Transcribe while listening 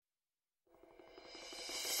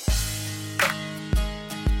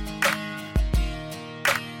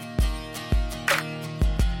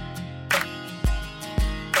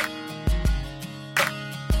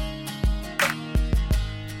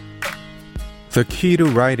The key to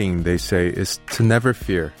writing, they say, is to never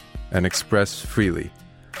fear and express freely,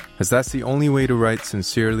 as that's the only way to write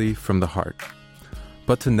sincerely from the heart.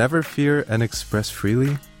 But to never fear and express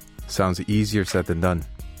freely sounds easier said than done.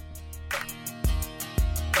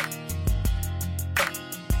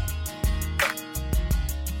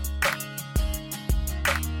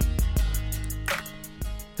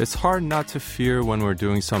 It's hard not to fear when we're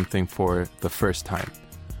doing something for the first time.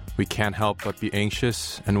 We can't help but be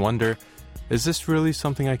anxious and wonder, is this really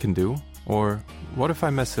something I can do? Or what if I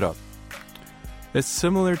mess it up? It's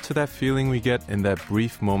similar to that feeling we get in that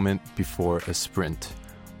brief moment before a sprint,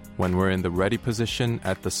 when we're in the ready position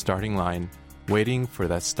at the starting line, waiting for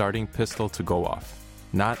that starting pistol to go off,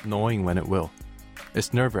 not knowing when it will.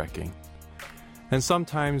 It's nerve-wracking. And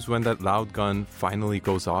sometimes when that loud gun finally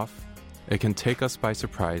goes off, it can take us by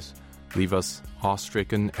surprise, leave us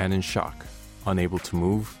awe-stricken and in shock, unable to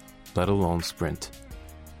move, let alone sprint.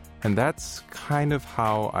 And that's kind of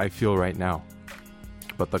how I feel right now.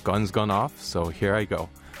 But the gun's gone off, so here I go.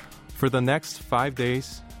 For the next 5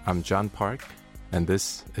 days, I'm John Park, and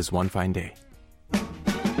this is One Fine Day.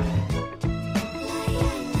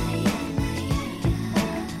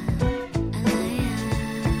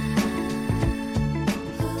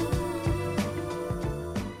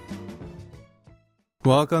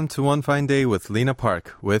 Welcome to One Fine Day with Lena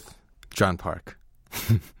Park, with John Park.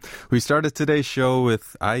 We started today's show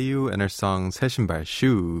with IU and her song 새 신발,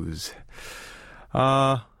 Shoes.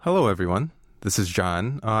 Hello everyone. This is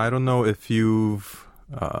John. I don't know if you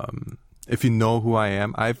know who I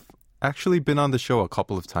am. I've actually been on the show a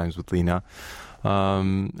couple of times with Lena.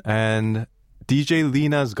 And DJ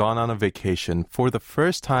Lena's gone on a vacation for the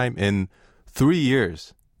first time in 3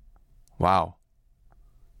 years. Wow.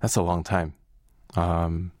 That's a long time.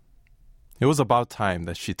 It was about time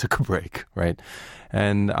that she took a break, right?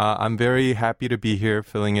 And I'm very happy to be here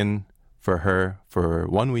filling in for her for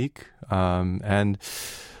 1 week. And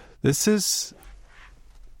it's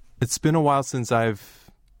been a while since I've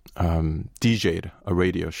DJ'd a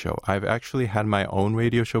radio show. I've actually had my own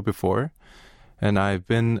radio show before, and I've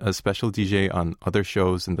been a special DJ on other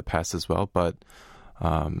shows in the past as well. But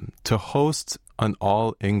to host an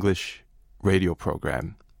all-English radio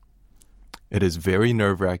program, it is very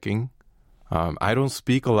nerve-wracking. I don't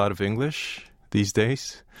speak a lot of English these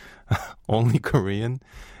days, only Korean.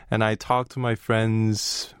 And I talk to my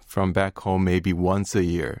friends from back home maybe once a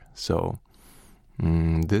year. So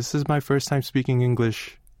this is my first time speaking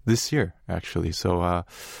English this year, actually. So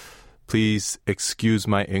please excuse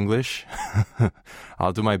my English.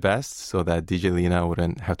 I'll do my best so that DJ Lena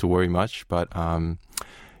wouldn't have to worry much. But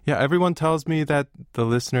yeah, everyone tells me that the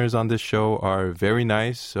listeners on this show are very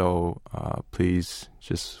nice. So please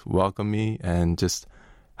just welcome me and just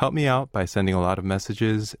help me out by sending a lot of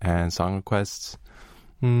messages and song requests.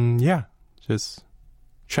 Yeah, just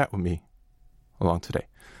chat with me along today.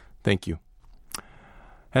 Thank you.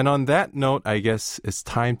 And on that note, I guess it's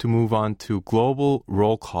time to move on to global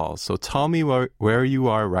roll call. So tell me where you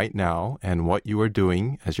are right now and what you are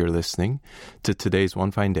doing as you're listening to today's One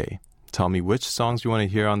Fine Day. Tell me which songs you want to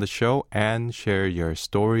hear on the show and share your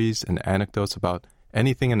stories and anecdotes about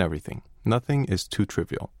anything and everything. Nothing is too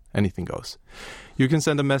trivial. Anything goes. You can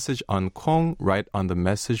send a message on Kong, right on the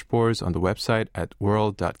message boards on the website at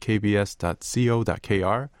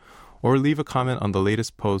world.kbs.co.kr, or leave a comment on the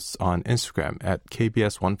latest posts on Instagram at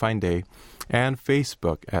KBS One Fine Day and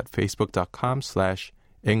Facebook at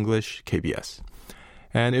facebook.com/EnglishKBS.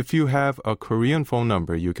 And if you have a Korean phone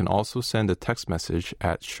number, you can also send a text message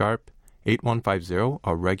at sharp 8150.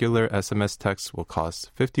 A regular SMS text will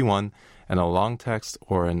cost 51, and a long text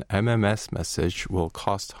or an MMS message will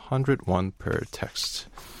cost 101 per text.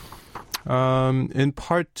 In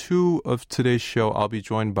part 2 of today's show, I'll be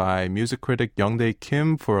joined by music critic Youngdae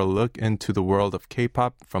Kim for a look into the world of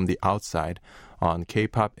K-pop from the outside on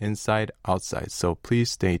K-pop Inside Outside. So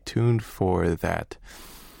please stay tuned for that.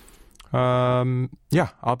 Yeah,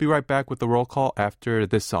 I'll be right back with the roll call after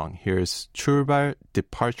this song. Here's 출발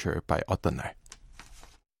Departure by 어떤 날.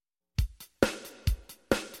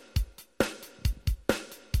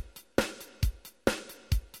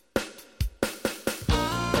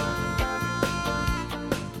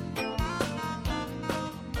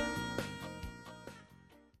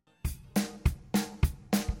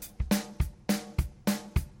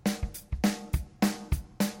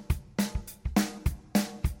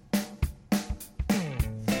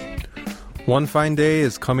 One Fine Day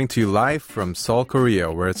is coming to you live from Seoul,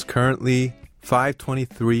 Korea, where it's currently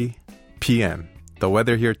 5:23 p.m. The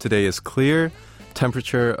weather here today is clear,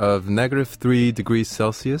 temperature of -3 degrees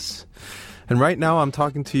Celsius. And right now I'm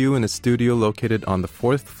talking to you in a studio located on the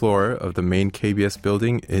 4th floor of the main KBS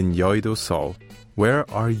building in Yeouido, Seoul. Where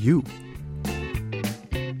are you?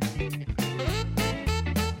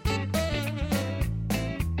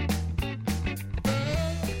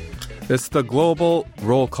 It's the global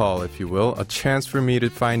roll call, if you will, a chance for me to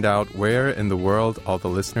find out where in the world all the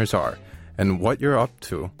listeners are and what you're up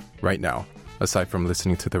to right now, aside from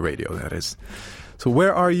listening to the radio, that is. So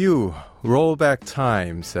where are you? Rollback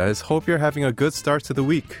Time says, hope you're having a good start to the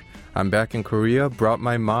week. I'm back in Korea, brought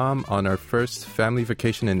my mom on our first family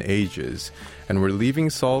vacation in ages, and we're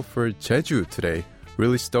leaving Seoul for Jeju today.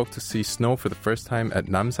 Really stoked to see snow for the first time at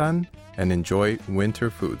Namsan and enjoy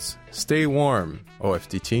winter foods. Stay warm,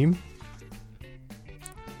 OFD team.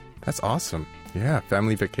 That's awesome. Yeah,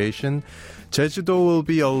 family vacation. Jeju-do will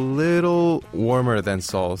be a little warmer than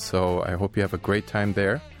Seoul, so I hope you have a great time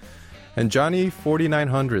there. And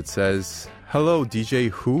Johnny4900 says, hello, DJ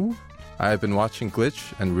Who? I've been watching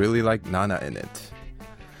Glitch and really like Nana in it.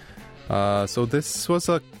 So this was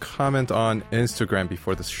a comment on Instagram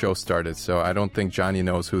before the show started, so I don't think Johnny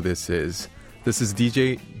knows who this is. This is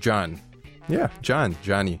DJ John. Yeah,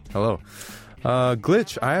 Johnny, hello.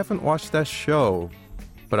 Glitch, I haven't watched that show,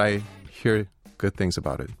 but I hear good things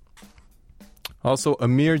about it. Also,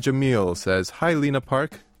 Amir Jamil says, hi, Lena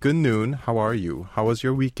Park. Good noon. How are you? How was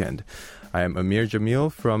your weekend? I am Amir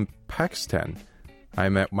Jamil from Pakistan.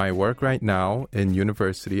 I'm at my work right now in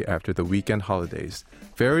university after the weekend holidays.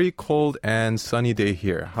 Very cold and sunny day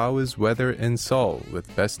here. How is weather in Seoul?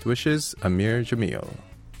 With best wishes, Amir Jamil.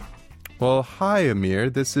 Well, hi, Amir.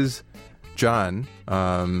 This is John.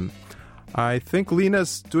 I think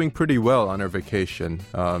Lena's doing pretty well on her vacation.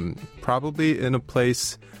 Probably in a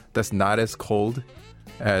place that's not as cold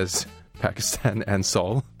as Pakistan and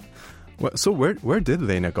Seoul. So where did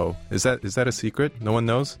Lena go? Is that a secret? No one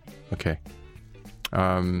knows? Okay.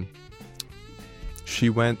 She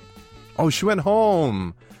went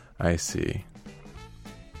home. I see.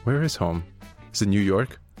 Where is home? Is it New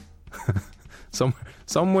York?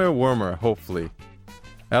 Somewhere warmer, hopefully.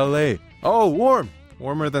 LA. Oh,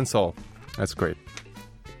 warmer than Seoul. That's great.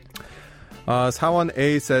 Sawan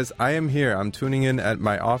A says, I am here. I'm tuning in at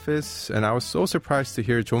my office, and I was so surprised to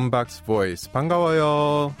hear John Bak's voice.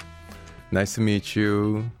 반가워요. Nice to meet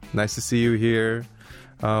you. Nice to see you here.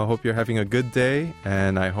 Hope you're having a good day,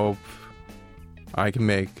 and I hope I can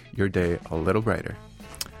make your day a little brighter.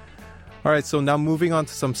 All right, so now moving on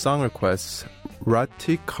to some song requests.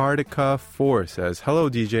 Ratikardica4 says, hello,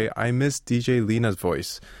 DJ. I miss DJ Lena's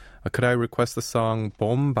voice. Could I request the song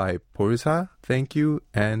Bom by Borsa? Thank you,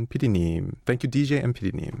 and PD님. Thank you, DJ and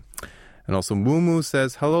PD님. And also Mumu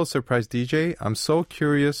says, hello, surprise DJ. I'm so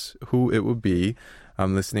curious who it would be.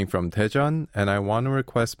 I'm listening from Daejeon, and I want to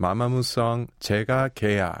request Mamamoo song 제가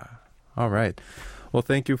걔야. All right. Well,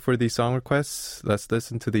 thank you for these song requests. Let's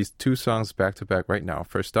listen to these two songs back to back right now.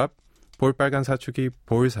 First up, 볼빨간 사춘기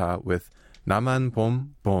Borsa with 나만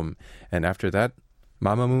봄. And after that,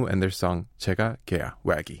 Mamamoo and their song 제가 걔야,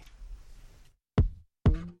 Waggy.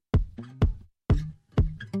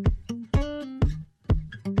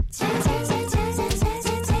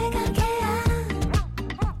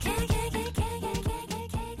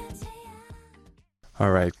 All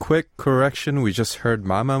right, quick correction. We just heard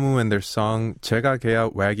Mamamoo and their song 제가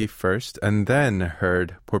걔야 Waggy first, and then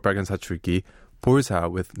heard 볼빨간 사춘기 Borsa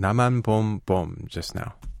with 나만 봄 just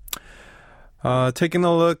now. Taking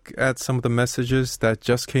a look at some of the messages that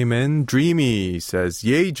just came in. Dreamy says,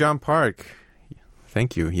 yay, John Park.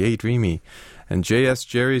 Thank you. Yay, Dreamy. And JS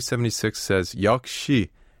Jerry76 says, 역시,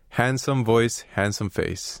 handsome voice, handsome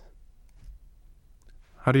face.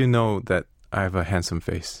 How do you know that I have a handsome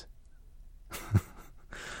face?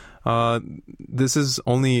 This is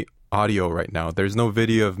only audio right now. There's no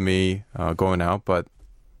video of me going out, but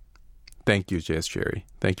thank you, JS Jerry.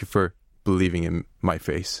 Thank you for believing in my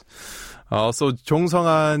face. Also,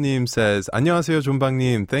 종성아님 says, 안녕하세요,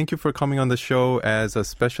 존박님. Thank you for coming on the show as a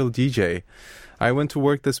special DJ. I went to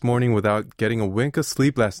work this morning without getting a wink of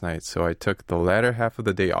sleep last night, so I took the latter half of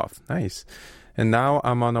the day off. Nice. And now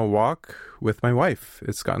I'm on a walk with my wife.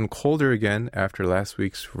 It's gotten colder again after last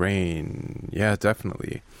week's rain. Yeah,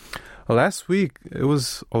 definitely. Last week, it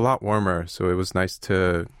was a lot warmer, so it was nice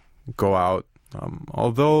to go out.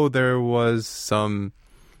 Although there was some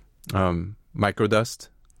microdust,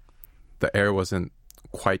 the air wasn't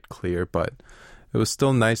quite clear, but it was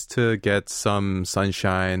still nice to get some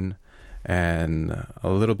sunshine and a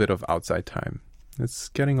little bit of outside time. It's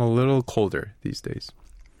getting a little colder these days.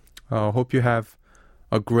 Hope you have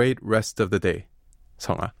a great rest of the day,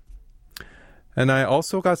 성아. And I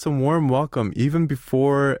also got some warm welcome even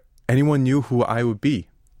before anyone knew who I would be.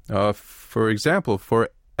 For example, for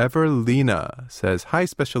Everlina says, Hi,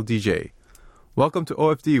 special DJ. Welcome to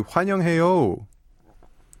OFD. 환영해요.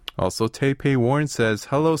 Also, Taipei Warren says,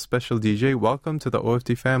 Hello, special DJ. Welcome to the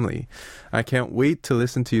OFD family. I can't wait to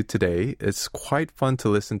listen to you today. It's quite fun to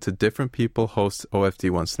listen to different people host OFD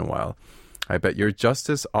once in a while. I bet you're just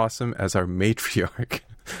as awesome as our matriarch.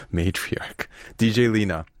 Matriarch. DJ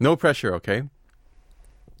Lena. No pressure, okay?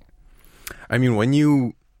 I mean, when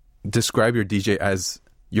you describe your DJ as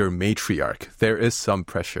your matriarch, there is some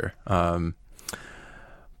pressure.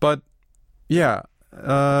 But, yeah,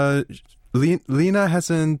 Lena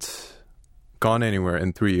hasn't gone anywhere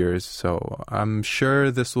in 3 years, so I'm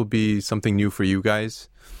sure this will be something new for you guys.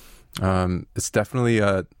 It's definitely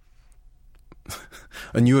a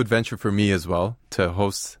new adventure for me as well to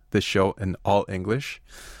host this show in all English.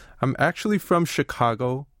 I'm actually from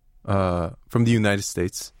Chicago, from the United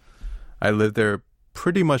States. I lived there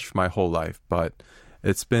pretty much my whole life, but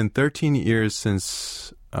it's been 13 years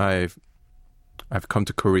since I've come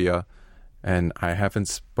to Korea, and I haven't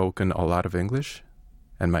spoken a lot of English,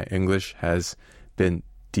 and my English has been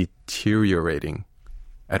deteriorating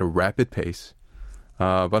at a rapid pace.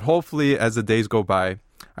 But hopefully, as the days go by,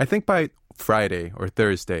 I think by Friday or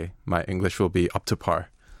Thursday, my English will be up to par.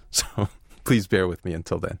 So please bear with me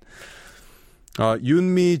until then.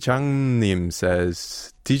 Yunmi Jangnim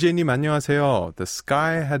says, DJ님 안녕하세요. The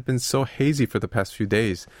sky had been so hazy for the past few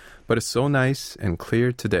days, but it's so nice and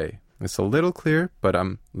clear today. It's a little clear, but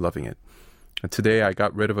I'm loving it. Today I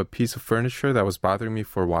got rid of a piece of furniture that was bothering me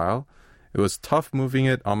for a while. It was tough moving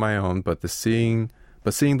it on my own, but seeing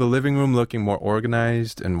the living room looking more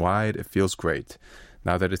organized and wide, it feels great.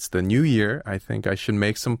 Now that it's the new year, I think I should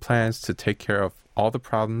make some plans to take care of all the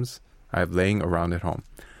problems I have laying around at home.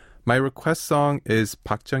 My request song is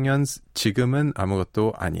박정현's 지금은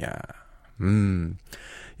아무것도 아니야.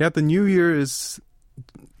 Yeah, the new year is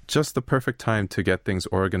just the perfect time to get things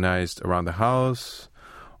organized around the house,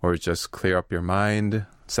 or just clear up your mind,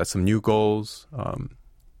 set some new goals,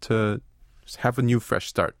 to have a new fresh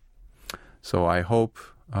start. So I hope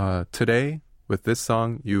today, with this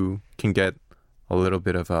song, you can get a little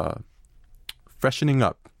bit of a freshening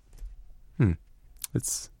up.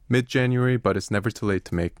 It's mid-January, but it's never too late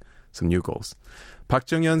to make some new goals.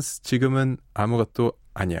 박정현's 지금은 아무것도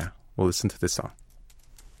아니야. We'll listen to this song.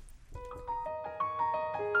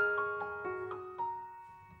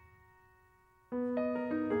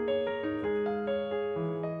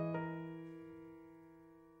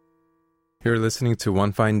 You're listening to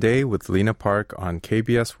One Fine Day with Lena Park on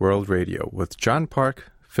KBS World Radio with John Park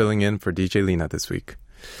filling in for DJ Lena this week.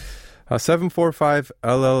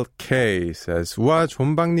 745LLK says, 우와,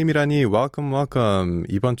 존박님이라니, welcome.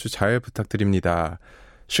 이번 주 잘 부탁드립니다.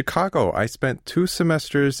 Chicago, I spent 2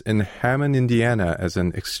 semesters in Hammond, Indiana as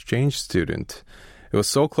an exchange student. It was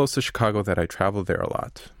so close to Chicago that I traveled there a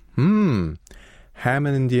lot. Hammond,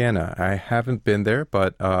 Indiana. I haven't been there,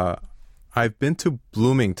 but I've been to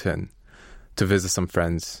Bloomington to visit some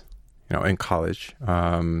friends, in college.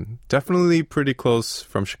 Definitely pretty close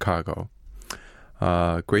from Chicago.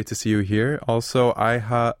 Great to see you here. Also, I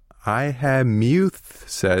have Muth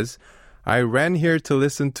says, I ran here to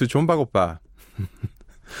listen to 존박 오빠.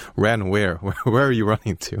 Ran where? Where are you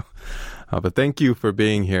running to? But thank you for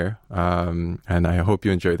being here. And I hope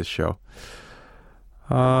you enjoy the show.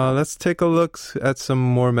 Let's take a look at some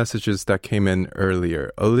more messages that came in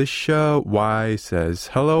earlier. Alicia Y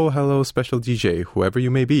says, Hello, special DJ, whoever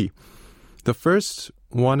you may be. The first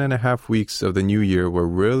 1.5 weeks of the new year were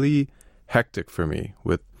really hectic for me,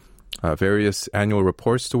 with various annual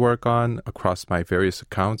reports to work on across my various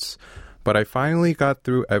accounts. But I finally got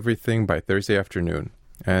through everything by Thursday afternoon.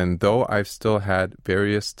 And though I've still had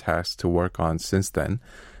various tasks to work on since then,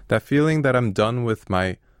 that feeling that I'm done with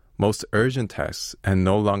my most urgent tasks and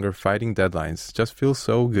no longer fighting deadlines just feels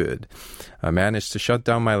so good. I managed to shut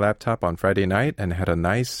down my laptop on Friday night and had a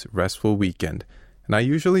nice, restful weekend. And I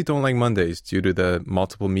usually don't like Mondays due to the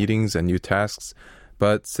multiple meetings and new tasks,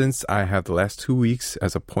 but since I have the last 2 weeks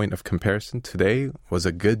as a point of comparison, today was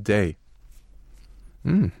a good day.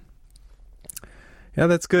 Yeah,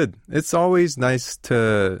 that's good. It's always nice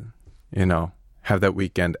to, have that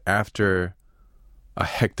weekend after a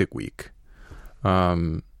hectic week.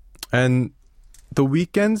 And the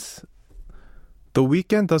weekend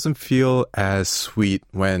doesn't feel as sweet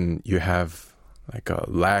when you have like a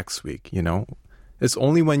lax week, It's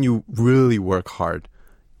only when you really work hard,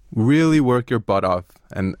 really work your butt off,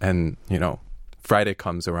 and Friday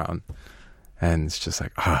comes around and it's just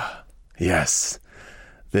like, yes,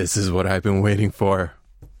 this is what I've been waiting for.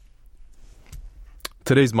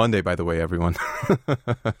 Today's Monday, by the way, everyone.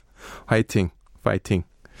 Fighting.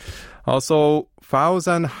 Also,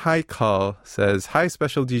 Fauzan Haikal says, "Hi,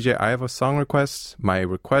 special DJ. I have a song request. My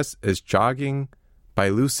request is Jogging by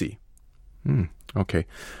Lucy." Okay.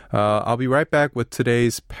 I'll be right back with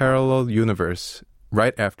today's Parallel Universe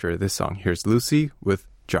right after this song. Here's Lucy with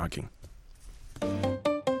Jogging.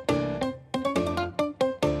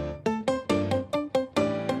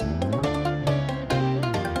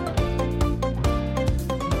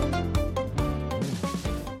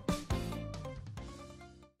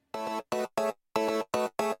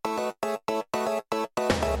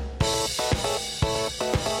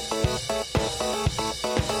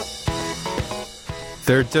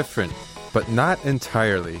 They're different, but not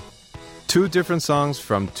entirely. Two different songs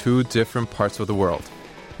from two different parts of the world.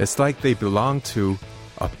 It's like they belong to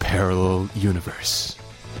a parallel universe.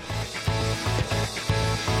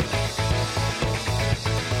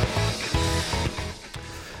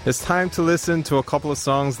 It's time to listen to a couple of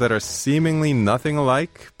songs that are seemingly nothing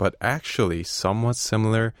alike, but actually somewhat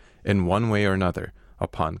similar in one way or another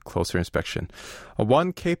upon closer inspection.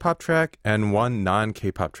 One K-pop track and one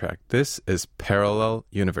non-K-pop track. This is Parallel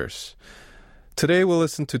Universe. Today we'll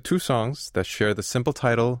listen to two songs that share the simple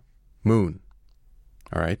title, Moon.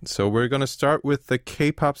 All right, so we're going to start with the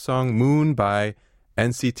K-pop song Moon by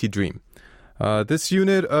NCT Dream. This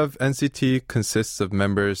unit of NCT consists of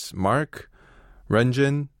members Mark,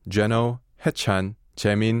 Renjin, Jeno, Haechan,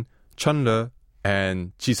 Jaemin, Chunle,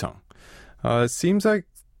 and Jisung. It seems like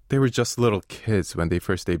they were just little kids when they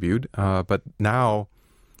first debuted, but now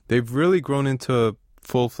they've really grown into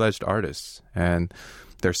full-fledged artists, and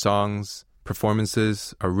their songs,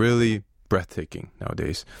 performances are really breathtaking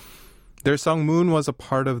nowadays. Their song Moon was a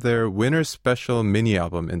part of their Winter Special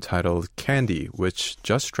mini-album entitled Candy, which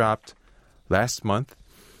just dropped last month.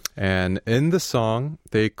 And in the song,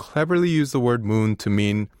 they cleverly use the word moon to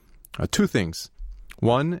mean two things.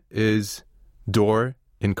 One is door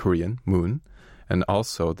in Korean, moon. And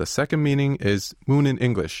also, the second meaning is moon in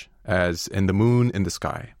English, as in the moon in the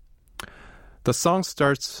sky. The song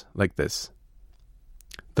starts like this.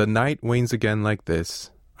 The night wanes again like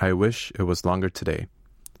this. I wish it was longer today.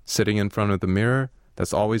 Sitting in front of the mirror,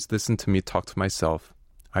 that's always listened to me talk to myself.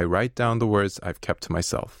 I write down the words I've kept to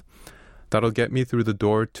myself. That'll get me through the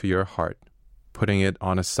door to your heart. Putting it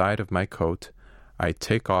on a side of my coat, I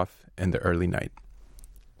take off in the early night.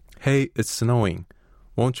 Hey, it's snowing.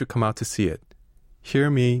 Won't you come out to see it?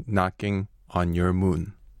 Hear me knocking on your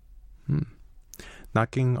moon.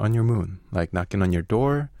 Knocking on your moon, like knocking on your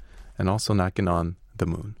door and also knocking on the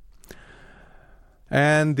moon.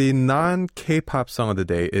 And the non-K-pop song of the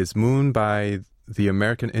day is Moon by the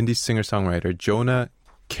American indie singer-songwriter Jonah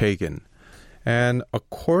Kagan. And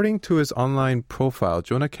according to his online profile,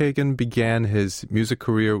 Jonah Kagan began his music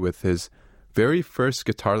career with his very first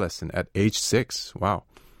guitar lesson at age 6. Wow.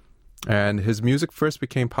 And his music first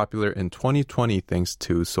became popular in 2020 thanks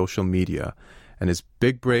to social media. And his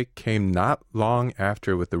big break came not long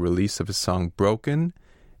after with the release of his song Broken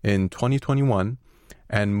in 2021.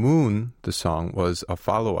 And Moon, the song, was a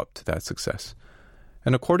follow-up to that success.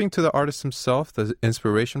 And according to the artist himself, the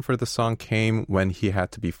inspiration for the song came when he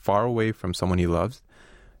had to be far away from someone he loves.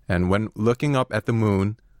 And when looking up at the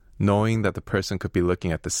moon, knowing that the person could be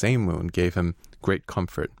looking at the same moon gave him great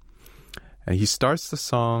comfort. And he starts the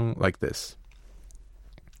song like this.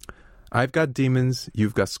 I've got demons,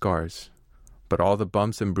 you've got scars, but all the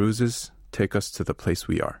bumps and bruises take us to the place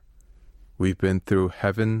we are. We've been through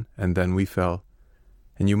heaven and then we fell.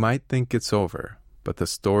 And you might think it's over, but the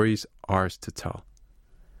story's ours to tell.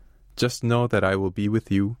 Just know that I will be with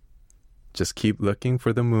you. Just keep looking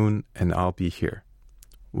for the moon and I'll be here.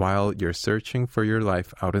 While you're searching for your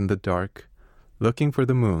life out in the dark, looking for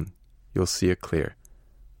the moon, you'll see it clear,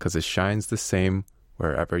 'cause it shines the same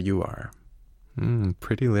wherever you are.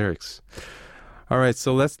 Pretty lyrics. All right,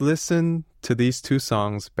 so let's listen to these two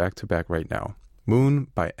songs back to back right now. Moon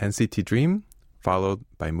by NCT Dream, followed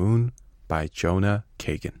by Moon by Jonah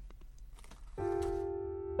Kagan.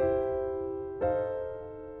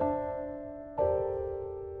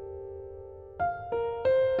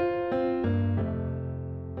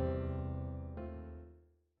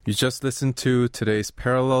 You just listened to today's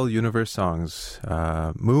Parallel Universe songs.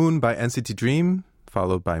 Moon by NCT Dream,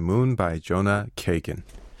 followed by Moon by Jonah Kagan.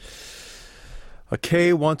 A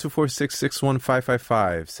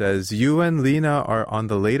K124661555 says, you and Lena are on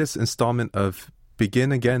the latest installment of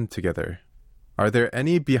Begin Again together. Are there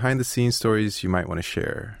any behind-the-scenes stories you might want to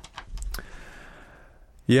share?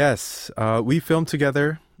 Yes, we filmed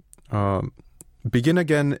together. Begin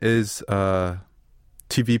Again is a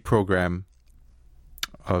TV program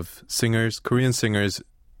of singers, Korean singers,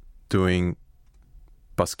 doing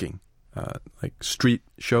busking, like street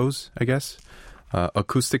shows, I guess.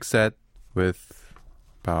 Acoustic set, with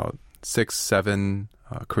about 6, 7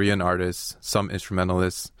 Korean artists, some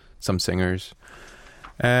instrumentalists, some singers.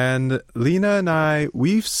 And Lena and I,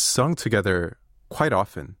 we've sung together quite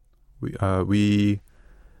often. We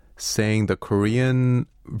sang the Korean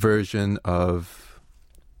version of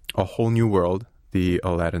A Whole New World, the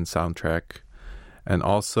Aladdin soundtrack. And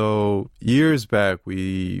also, years back,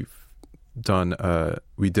 we did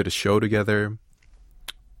a show together.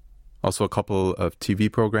 Also, a couple of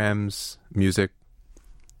TV programs, music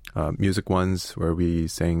ones where we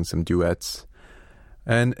sang some duets.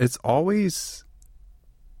 And it's always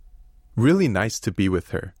really nice to be with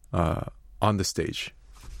her on the stage,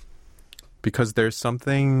 because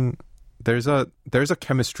there's a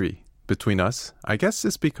chemistry between us. I guess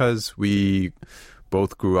it's because we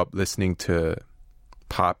both grew up listening to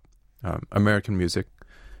pop, American music,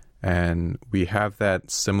 and we have that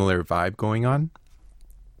similar vibe going on.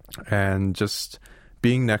 And just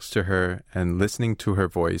being next to her and listening to her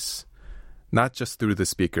voice, not just through the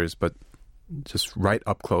speakers, but just right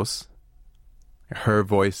up close, her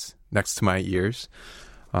voice next to my ears,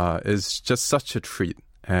 is just such a treat.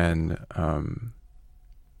 And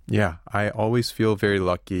I always feel very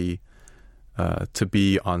lucky to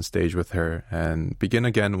be on stage with her. And Begin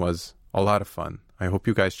Again was a lot of fun. I hope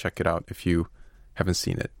you guys check it out if you haven't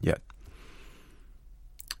seen it yet.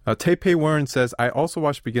 Taipei Warren says, I also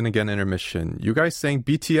watched Begin Again intermission. You guys sang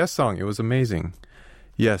BTS song. It was amazing.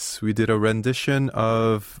 Yes, we did a rendition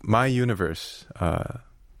of My Universe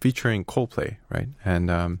featuring Coldplay, right? And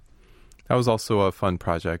that was also a fun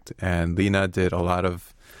project. And Lena did a lot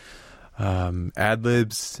of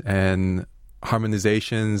ad-libs and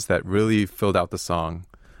harmonizations that really filled out the song.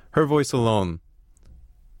 Her voice alone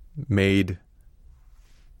made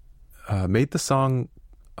the song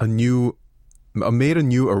made a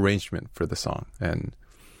new arrangement for the song. And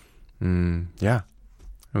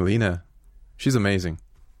Lena, she's amazing.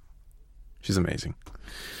 She's amazing.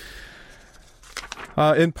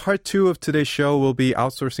 In part 2 of today's show, we'll be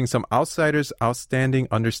outsourcing some outsiders' outstanding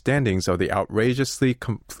understandings of the outrageously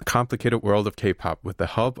complicated world of K-pop with the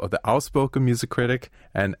help of the outspoken music critic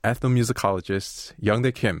and ethnomusicologist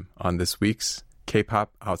Youngdae Kim on this week's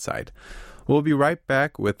K-pop Outside. We'll be right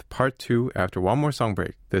back with part 2 after one more song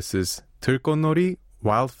break. This is 들꽃놀이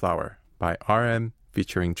Wildflower by RM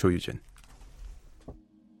featuring Cho Yujin.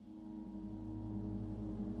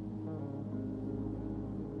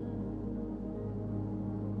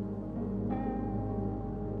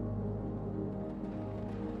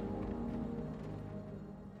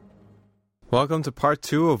 Welcome to part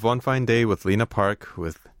 2 of One Fine Day with Lena Park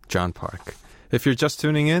with John Park. If you're just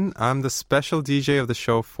tuning in, I'm the special DJ of the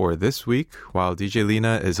show for this week, while DJ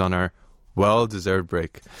Lena is on our well-deserved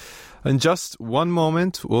break. In just one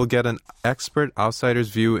moment, we'll get an expert outsider's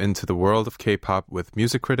view into the world of K-pop with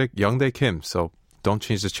music critic Youngdae Kim, so don't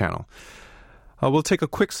change the channel. We'll take a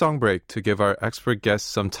quick song break to give our expert guests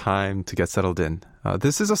some time to get settled in.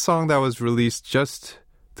 This is a song that was released just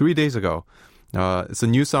 3 days ago. It's a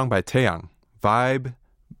new song by Taeyang, Vibe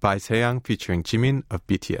by Taeyang featuring Jimin of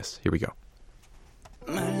BTS. Here we go.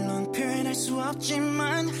 말론 표현할 수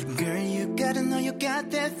없지만 Girl you gotta know you got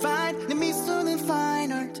that vibe 내 미소는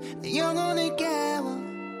fine art 내 영혼을 깨워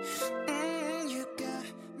You got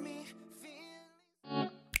me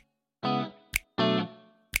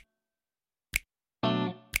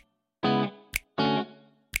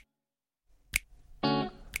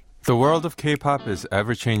The world of K-pop is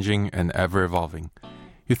ever-changing and ever-evolving.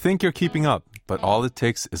 You think you're keeping up, but all it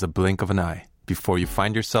takes is a blink of an eye before you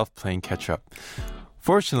find yourself playing catch-up.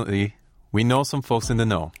 Fortunately, we know some folks in the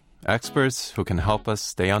know, experts who can help us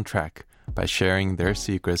stay on track by sharing their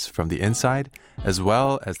secrets from the inside as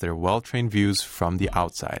well as their well-trained views from the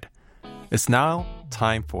outside. It's now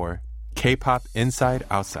time for K-pop Inside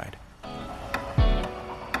Outside.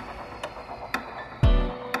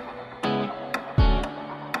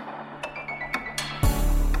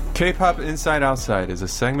 K-pop Inside Outside is a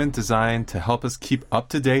segment designed to help us keep up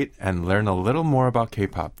to date and learn a little more about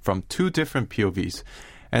K-pop from 2 different POVs.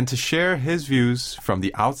 And to share his views from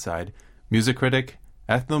the outside, music critic,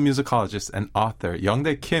 ethnomusicologist, and author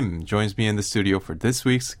Youngdae Kim joins me in the studio for this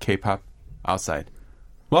week's K-pop Outside.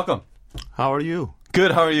 Welcome. How are you?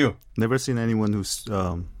 Good, how are you? Never seen anyone who's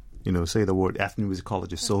say the word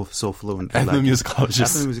ethnomusicologist so fluent.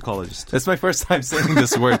 Ethnomusicologist. Ethnomusicologist. It's my first time saying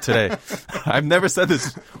this word today. I've never said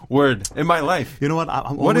this word in my life. You know what?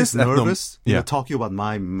 I'm What always is nervous Yeah. talking about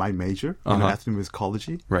my major,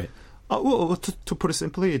 ethnomusicology. Right. Well, to put it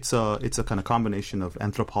simply, it's a kind of combination of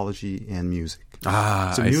anthropology and music.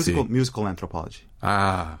 Ah, so I see. musical anthropology.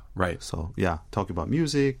 Ah, right. So yeah, talking about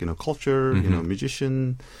music, culture,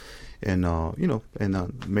 musician, and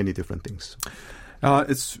many different things.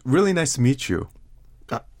 It's really nice to meet you.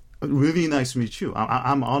 Really nice to meet you.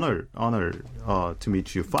 I'm honored to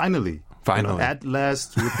meet you. Finally. Finally. At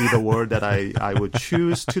last would be the word that I would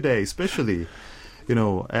choose today, especially,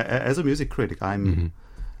 as a music critic, I'm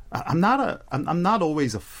not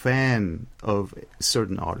always a fan of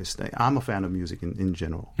certain artists. I'm a fan of music in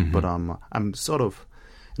general, but I'm sort of,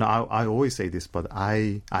 I always say this, but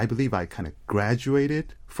I believe I kind of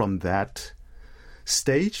graduated from that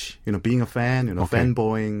stage, being a fan,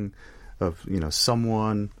 fanboying of,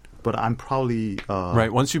 someone, but I'm probably...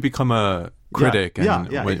 right, once you become a critic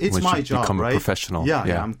it's when my you job, become right? a professional.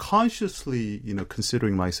 Yeah, I'm consciously,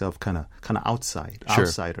 considering myself kind of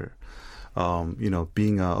outsider,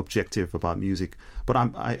 being objective about music. But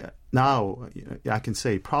I can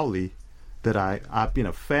say proudly that I've been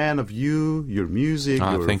a fan of you, your music,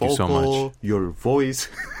 your thank vocal, you so much. your voice.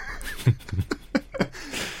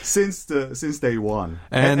 Since day one,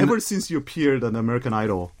 And ever since you appeared on American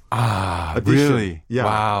Idol. Edition. Really? Yeah.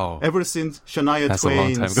 Wow. Ever since Shania That's a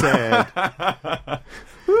long Twain time said,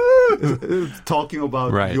 talking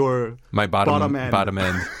about Right. your My bottom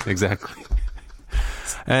end. Exactly.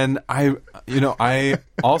 And I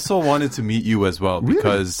also wanted to meet you as well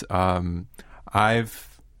because I've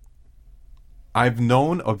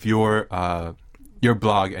known of your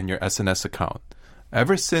blog and your SNS account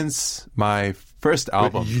ever since my first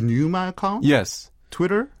album. You knew my account? Yes.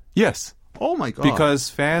 Twitter? Yes. Oh my God. Because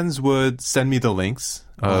fans would send me the links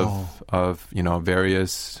of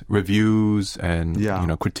various reviews and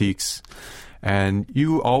critiques, and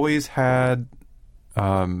you always had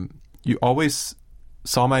you always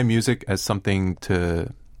saw my music as something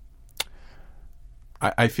to.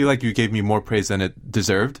 I feel like you gave me more praise than it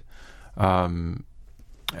deserved, and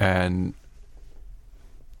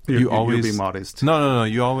you always you're being modest. No.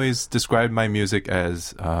 You always described my music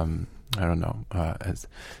as. I don't know, as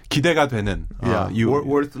기대가 되는.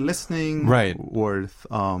 Worth listening, right? Worth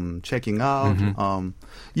checking out. I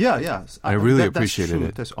really appreciated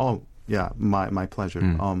it. That's my pleasure.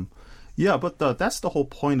 But that's the whole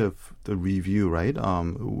point of the review, right?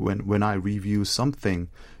 When I review something,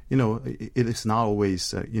 it is not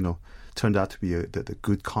always turned out to be the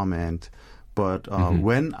good comment, but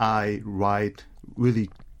when I write really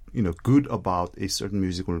good about a certain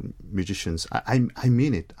musicians, I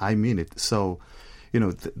mean it. So,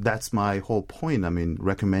 that's my whole point. I mean,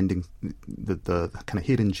 recommending the kind of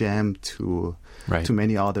hidden gem to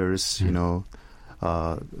many others, the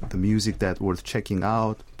music that worth checking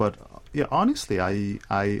out. But honestly,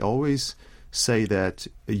 I always say that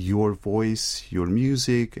your voice, your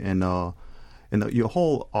music, and your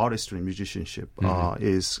whole artistry and musicianship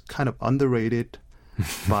is kind of underrated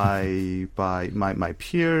by my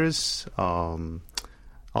peers,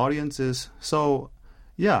 audiences. So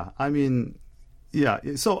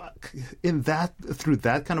so through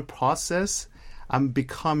that kind of process, I'm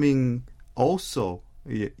becoming also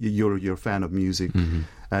your fan of music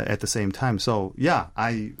at the same time. So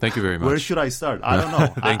thank you very much. Where should I start? I don't know.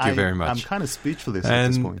 Thank you very much. I'm kind of speechless at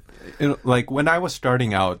this point. Like when I was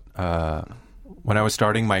starting out. When I was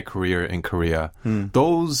starting my career in Korea,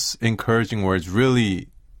 those encouraging words really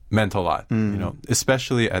meant a lot,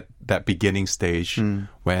 especially at that beginning stage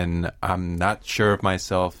when I'm not sure of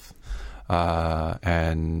myself,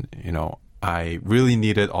 and, I really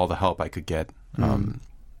needed all the help I could get,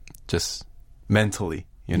 just mentally,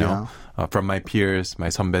 from my peers, my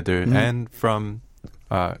선배들, and from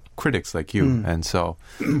critics like you. And so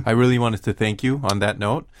I really wanted to thank you on that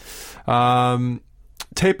note.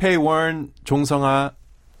 Taipei Warren 종성아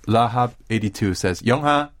Lahab 82 says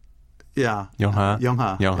Youngha. Yeah.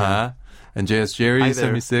 Youngha. And JS Jerry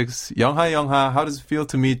 76. Youngha, how does it feel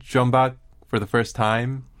to meet Jeonbak for the first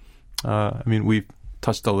time? We've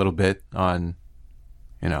touched a little bit on,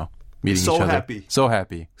 meeting each other. So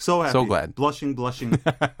happy. So glad. Blushing.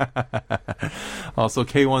 Also,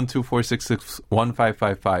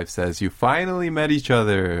 K124661555 says, you finally met each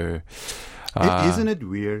other. Isn't it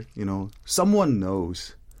weird? Someone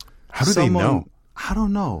knows. How do they know? I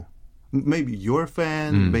don't know. Maybe your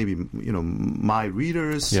fan, maybe, my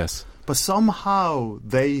readers. Yes. But somehow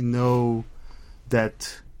they know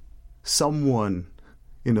that someone,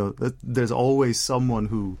 that there's always someone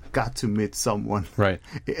who got to meet someone. Right.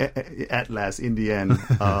 At last, in the end.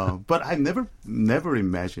 But I never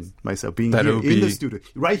imagined myself being that here in the studio,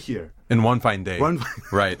 right here. In one fine day.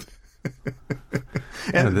 Right.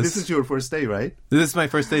 And this is your first day, right? This is my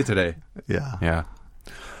first day today. Yeah. Yeah.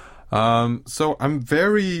 So I'm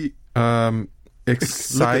very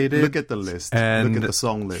excited. Look at the list. And look at the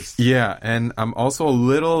song list. Yeah, and I'm also a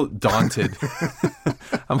little daunted.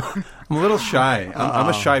 I'm a little shy. I'm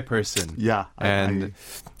a shy person. Yeah.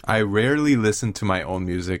 I rarely listen to my own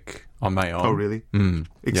music on my own. Oh, really?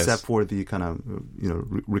 Except yes. for the kind of,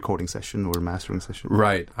 recording session or mastering session.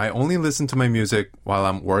 Right. I only listen to my music while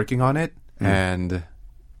I'm working on it. And,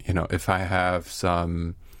 if I have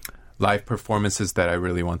some live performances that I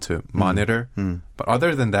really want to monitor. But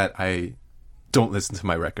other than that, I don't listen to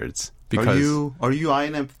my records. Because Are you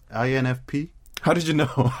INFP? How did you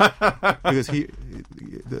know? Because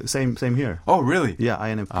same here. Oh, really? Yeah,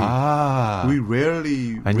 INFP. Ah. We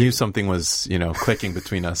rarely... I knew something was, clicking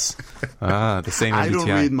between us. The same MBTI. I don't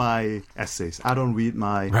read my essays. I don't read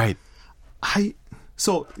my... Right.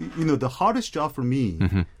 So, the hardest job for me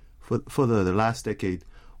for the last decade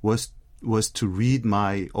was to read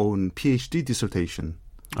my own PhD dissertation.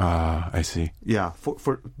 I see. Yeah,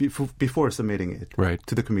 before submitting it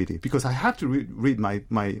to the committee. Because I had to read my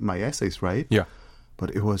essays, right? Yeah.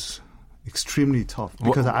 But it was extremely tough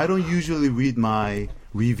because I don't usually read my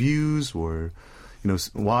reviews or,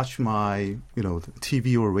 watch my,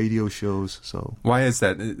 TV or radio shows. So why is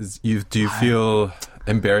that? Do you feel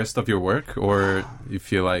embarrassed of your work, or you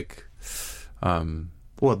feel like?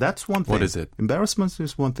 Well, that's one thing. What is it? Embarrassment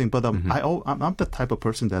is one thing, but I'm the type of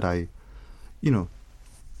person that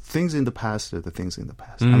things in the past are the things in the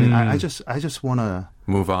past. I mean, I just want to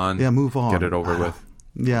move on. Yeah, move on. Get it over with.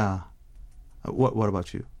 Yeah. What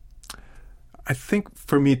about you? I think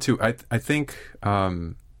for me too. I think.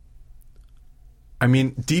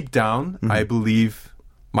 Deep down, I believe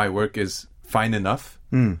my work is fine enough.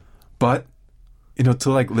 But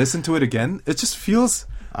to listen to it again, it just feels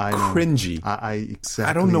cringy. I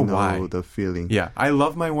exactly don't know why. The feeling. Yeah, I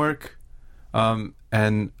love my work, and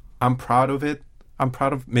I'm proud of it. I'm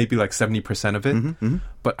proud of maybe 70% of it,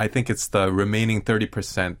 but I think it's the remaining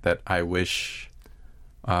 30% that I wish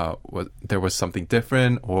there was something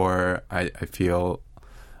different, or I feel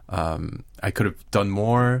I could have done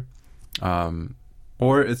more,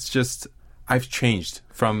 or it's just I've changed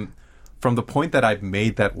from the point that I've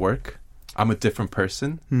made that work. I'm a different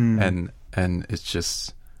person, and it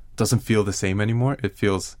just doesn't feel the same anymore. It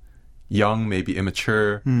feels young, maybe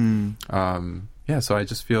immature. Yeah, so I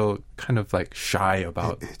just feel kind of shy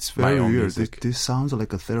about it's very my own weird. music. This sounds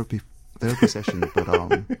like a therapy session,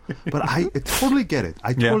 but I totally get it.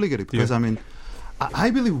 I totally get it because I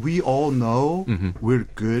believe we all know we're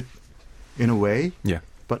good in a way. Yeah.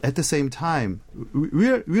 But at the same time,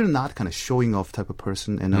 we're not kind of showing off type of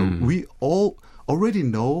person, and we all already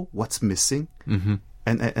know what's missing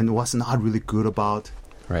and what's not really good about.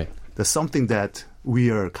 Right. There's something that we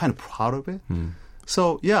are kind of proud of it.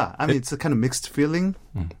 So yeah, it's a kind of mixed feeling,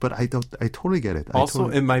 but I totally get it.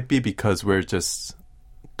 It might be because we're just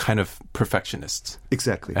kind of perfectionists.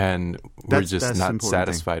 Exactly. And we're just not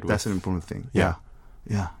satisfied with. That's an important thing. Yeah.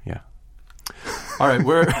 All right,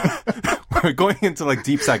 we're going into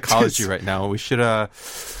deep psychology right now. We should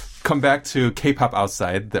come back to K-pop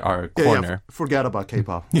outside our corner. Yeah, forget about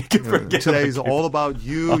K-pop. Today is all about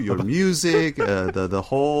you, your music, the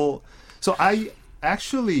whole. So I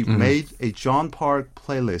actually made a John Park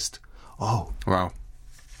playlist. Oh, wow!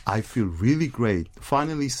 I feel really great.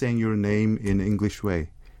 Finally saying your name in English way.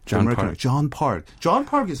 John Park. John Park. John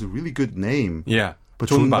Park is a really good name. Yeah. But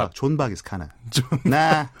John Park is kind of...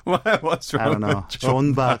 Nah. What's wrong? I don't know.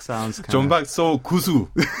 John Park sounds kind of... John Park so 구수.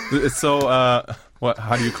 It's so...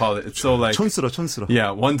 how do you call it? It's so 촌스러.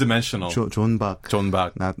 Yeah, one-dimensional. John Park.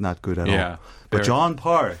 Not good at all. But John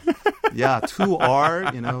Park. Yeah,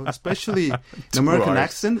 2R, especially American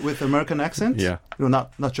accent, with American accent. Yeah.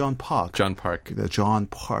 Not John Park. John Park. John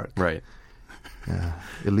Park. Right. Yeah.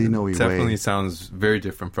 Illinois definitely way. sounds very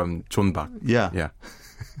different from John Park. Yeah. Yeah.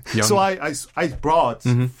 So I brought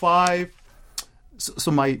 5.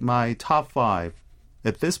 So my top 5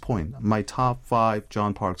 at this point, my top 5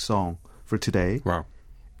 John Park song for today. Wow.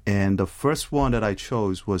 And the first one that I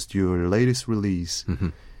chose was your latest release,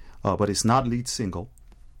 but it's not lead single.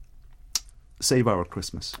 Save Our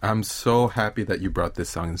Christmas. I'm so happy that you brought this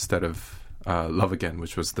song instead of Love Again,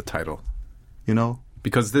 which was the title.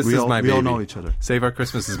 Because this is my baby. We all know each other. Save Our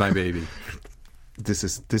Christmas is my baby. This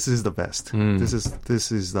is the best.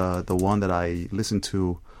 This is the one that I listen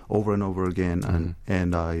to over and over again,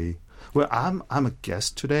 and I'm a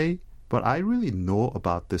guest today, but I really know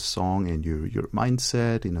about this song and your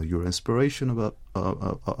mindset, your inspiration about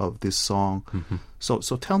of this song. So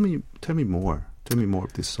tell me more. Tell me more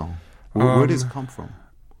of this song. Where does it come from?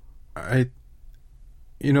 I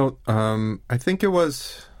think it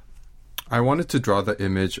was. I wanted to draw the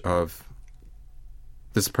image of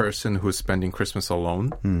this person who's spending Christmas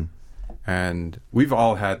alone, And we've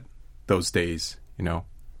all had those days, you know.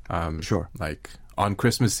 Sure. Like on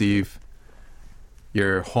Christmas Eve,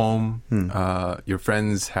 you're home, your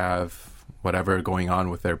friends have whatever going on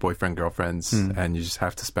with their boyfriend, girlfriends, and you just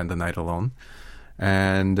have to spend the night alone.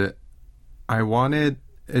 And I wanted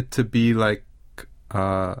it to be like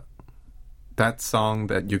that song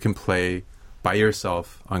that you can play by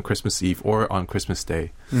yourself on Christmas Eve or on Christmas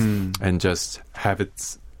Day, and just have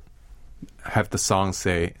the song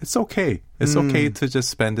say, it's okay. It's okay to just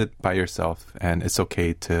spend it by yourself, and it's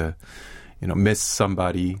okay to, you know, miss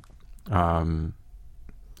somebody. And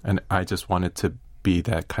I just wanted to be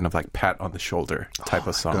that kind of like pat on the shoulder type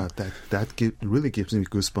of song. God, really gives me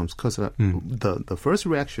goosebumps because the first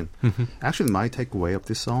reaction, actually my takeaway of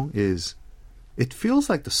this song is it feels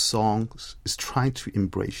like the song is trying to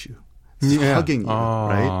embrace you. It's hugging you,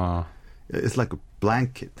 right? It's like a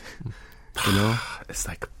blanket, you know? It's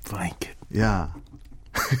like a blanket. Yeah.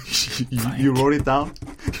 You wrote it down?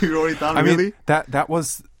 You wrote it down, I really? mean, that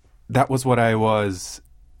was what I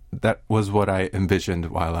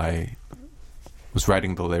envisioned while I was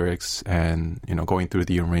writing the lyrics and, you know, going through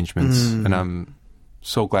the arrangements. And I'm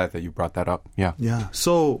so glad that you brought that up. Yeah. Yeah.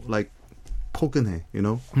 So, like, 포근해, you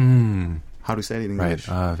know? How to say it in English?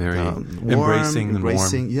 Right. Very warm, embracing and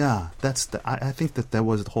warm. Yeah. That's I think that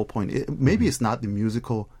was the whole point. Maybe it's not the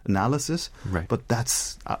musical analysis, right, but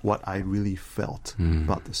that's what I really felt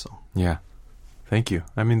about the song. Yeah. Thank you.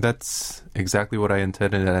 I mean, that's exactly what I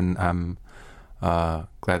intended, and I'm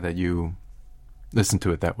glad that you listened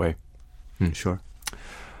to it that way. Sure.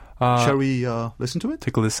 Shall we listen to it?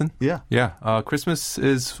 Take a listen? Yeah. Yeah. Christmas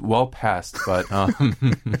is well past, but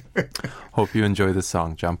hope you enjoy the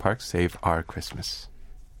song. John Park, Save Our Christmas.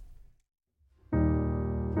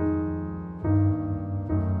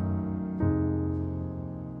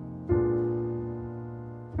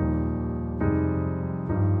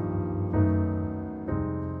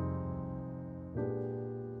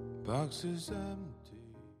 Boxes empty.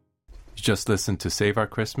 You just listened to Save Our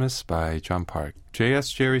Christmas by John Park.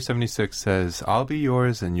 JSJerry76 says, I'll be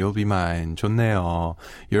yours and you'll be mine. 좋네요.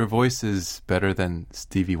 Your voice is better than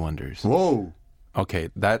Stevie Wonder's. Whoa. Okay,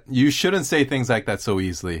 that you shouldn't say things like that so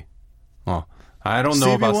easily. Oh, I don't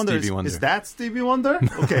know about Stevie Wonder. Is that Stevie Wonder?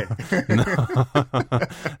 Okay.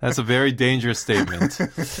 That's a very dangerous statement.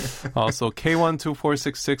 Also,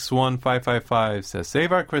 K124661555 says,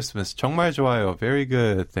 Save Our Christmas. 정말 좋아요. Very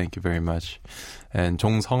good. Thank you very much. And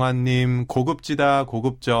종성환님, 고급지다,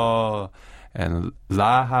 고급져. And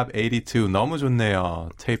Lahab82, 너무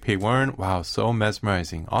좋네요. Taipei Wern, wow, so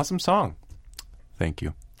mesmerizing. Awesome song. Thank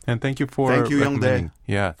you. And thank you for recommending. Youngdae.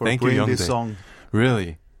 Yeah, for thank you, Youngdae. This song.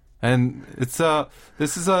 Really. And this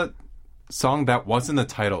is a song that wasn't a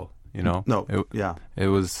title, you know? No, It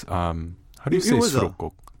was, how do you say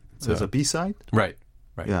수록곡? It was a B-side? Right.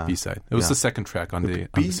 Yeah. B-side. It was the second track on the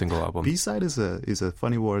single album. B-side is a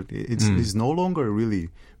funny word. It's no longer really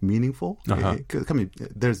meaningful. I mean,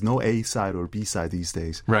 there's no A-side or B-side these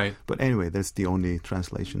days. Right. But anyway, that's the only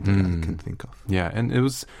translation that I can think of. Yeah, and it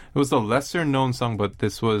was a lesser known song, but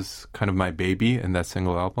this was kind of my baby in that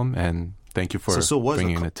single album, and thank you for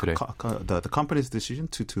bringing it today. The company's decision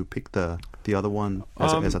to pick the other one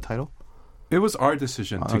as a title? It was our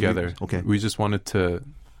decision together. Okay. We just wanted to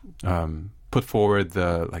put forward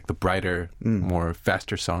the brighter, more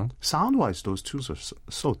faster song. Sound-wise, those two are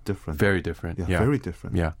so different. Very different. Yeah, very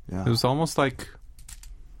different. Yeah. It was almost like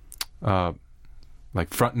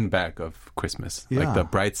front and back of Christmas. Yeah. Like the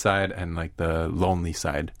bright side and like the lonely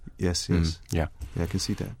side. Yes. Yeah, I can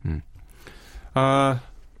see that. All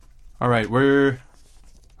right, we're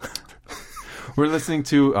listening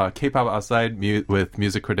to K-pop Outside with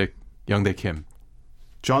music critic Youngdae Kim.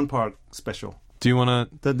 John Park special. Do you want to?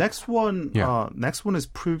 The next one, next one is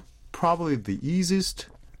probably the easiest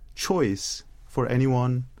choice for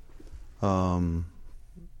anyone who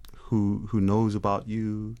knows about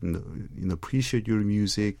you and appreciate your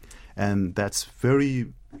music, and that's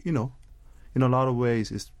very, in a lot of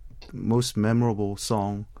ways, is the most memorable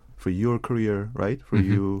song for your career, right? For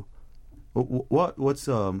you, what does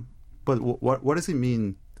it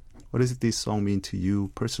mean? What does this song mean to you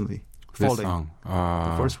personally? This song,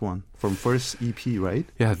 the first one from first EP, right?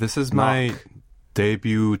 Yeah, this is my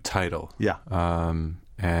debut title. Yeah,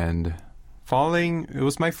 and Falling. It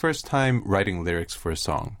was my first time writing lyrics for a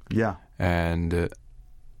song. Yeah, and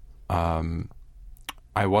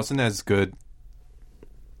I wasn't as good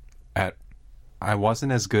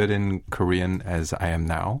in Korean as I am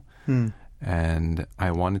now, and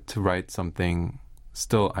I wanted to write something.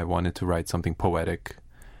 Still, I wanted to write something poetic,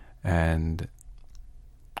 and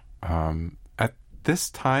at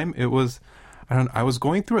this time, I was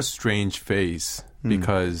going through a strange phase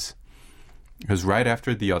because It was right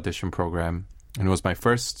after the audition program, and it was my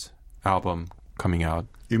first album coming out.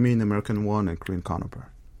 You mean American One and Korean Counterpart?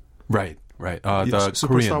 Right. The Superstar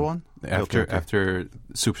Korean one? After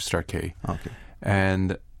Superstar K. Okay.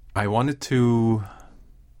 And I wanted to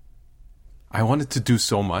do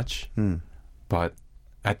so much, but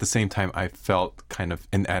at the same time, I felt kind of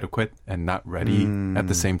inadequate and not ready at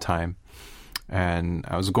the same time. And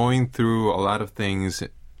I was going through a lot of things,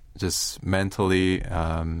 just mentally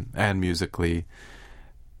and musically.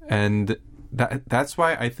 And that's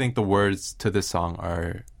why I think the words to this song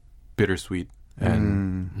are bittersweet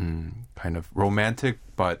and kind of romantic,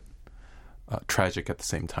 but tragic at the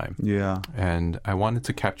same time. Yeah. And I wanted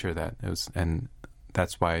to capture that. And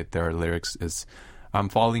that's why there are lyrics is, I'm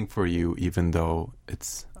falling for you, even though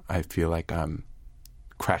I feel like I'm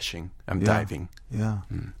crashing, I'm diving. Yeah.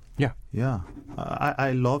 Yeah. Yeah.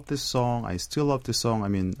 I love this song. I still love this song. I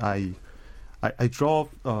mean, I drove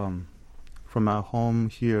from my home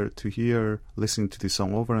here to here, listening to this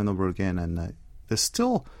song over and over again, and it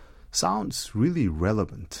still sounds really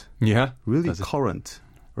relevant. Yeah. Really current,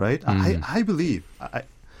 right? I believe,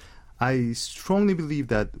 I strongly believe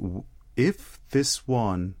that if this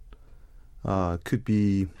one could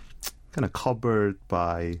be kind of covered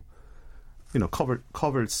by,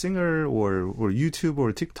 covered singer or YouTube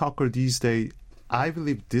or TikToker these days, I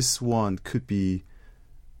believe this one could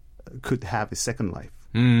have a second life.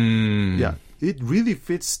 Yeah, it really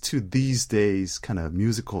fits to these days kind of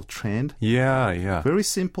musical trend. Yeah. Very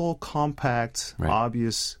simple, compact,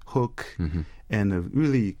 obvious hook, and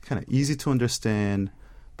really kind of easy to understand.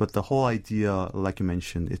 But the whole idea, like you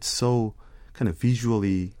mentioned, it's so kind of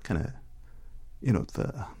visually kind of,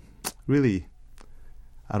 the really,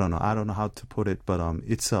 I don't know how to put it, but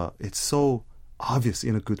it's so obvious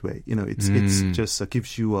in a good way. It's just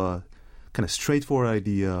gives you a kind of straightforward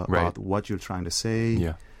idea about what you're trying to say.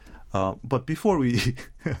 Yeah. But before we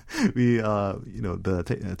take a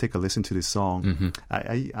listen to this song,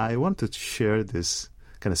 I want to share this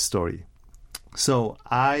kind of story. So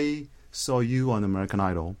I saw you on American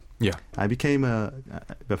Idol. Yeah. I became a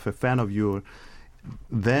fan of your.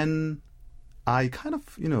 Then I kind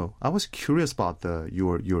of, I was curious about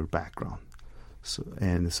your background. So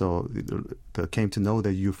I came to know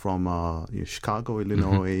that you're from Chicago,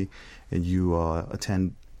 Illinois, and you were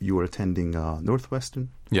attending Northwestern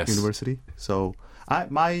University. So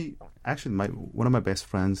one of my best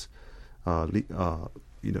friends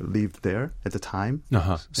lived there at the time. In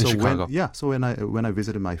Chicago. So when I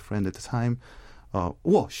visited my friend at the time,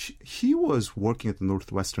 he was working at the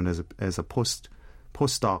Northwestern as a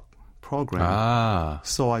postdoc program.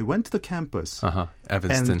 So I went to the campus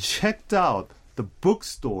Evanston, and checked out the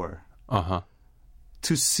bookstore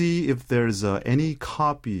to see if there's any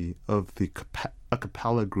copy of the a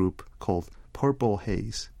cappella group called Purple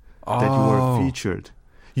Haze that you were featured.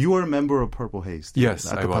 You were a member of Purple Haze,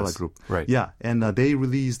 yes, a cappella group, right? Yeah, and they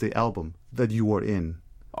released the album that you were in.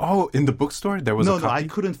 Oh, in the bookstore there was a copy? No, I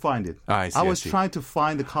couldn't find it. I was trying to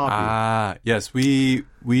find the copy. Yes, we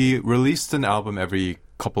released an album every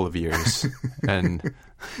couple of years, and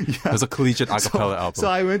it was a collegiate a cappella album. So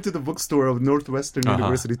I went to the bookstore of Northwestern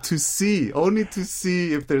University to see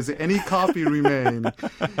if there's any copy remain,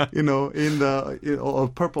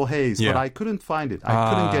 of Purple Haze. Yeah. But I couldn't find it. I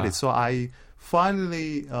couldn't get it. So I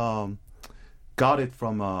finally got it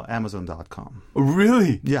from Amazon.com.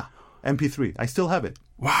 Really? Yeah, MP3. I still have it.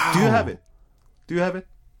 Wow. Do you have it?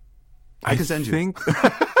 I can send you.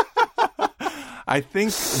 I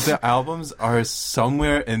think the albums are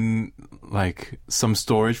somewhere in like some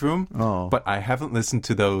storage room, but I haven't listened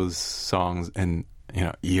to those songs in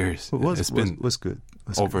years. It's been good.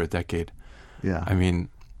 Over a decade. Yeah. I mean,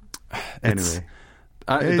 anyway,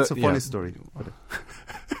 it's a funny story,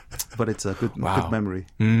 but it's a good memory.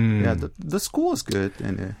 Yeah, the school is good,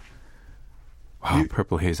 and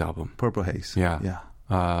Purple Haze album. Purple Haze. Yeah.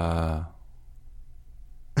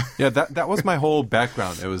 That was my whole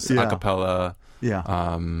background. It was a cappella.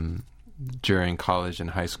 Yeah. During college and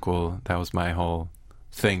high school, that was my whole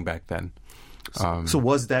thing back then. So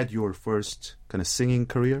was that your first kind of singing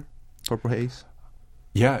career, Purple Haze?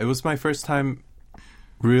 Yeah, it was my first time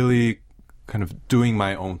really kind of doing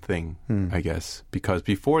my own thing, I guess. Because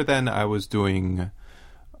before then, I was doing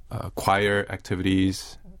choir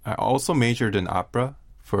activities. I also majored in opera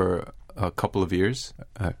for a couple of years,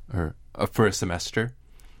 or for a semester,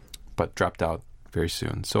 but dropped out very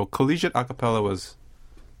soon. So collegiate a cappella was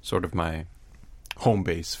sort of my home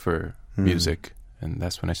base for music, and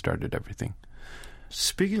that's when I started everything.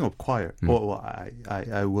 Speaking of choir,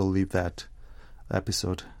 I will leave that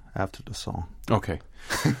episode after the song. Okay.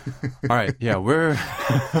 All right. Yeah, we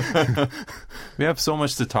have so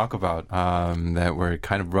much to talk about that we're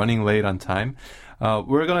kind of running late on time.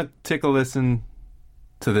 We're going to take a listen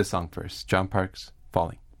to this song first. John Park's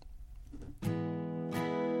Falling.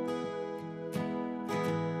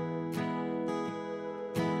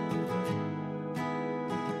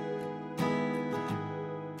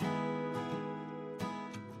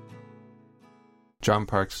 John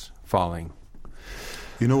Park's Falling.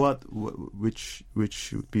 You know what? Which would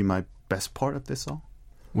be my best part of this song?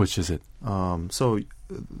 Which is it? So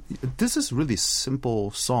this is really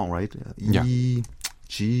simple song, right? Yeah. E,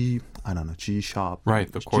 G, I don't know, G sharp.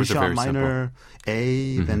 Right, the chords G are sharp very minor,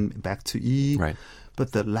 A, then back to E. Right.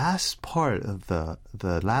 But the last part of the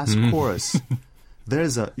last chorus,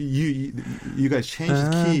 there's a you guys change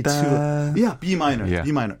the key to B minor. Yeah.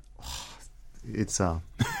 B minor. It's I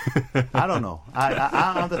don't know.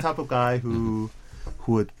 I'm the type of guy who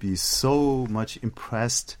would be so much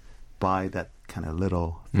impressed by that kind of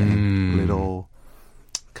little thing, little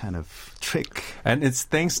kind of trick. And it's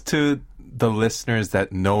thanks to the listeners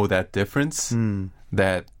that know that difference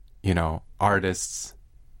that, you know, artists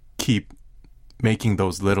keep making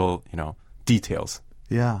those little, you know, details.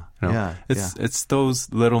 Yeah, You know? yeah. It's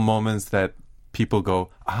those little moments that people go,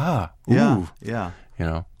 ooh. Yeah. You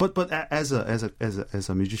know. But as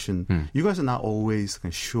a musician, you guys are not always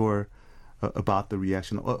sure about the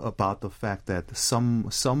reaction, about the fact that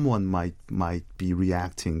someone might be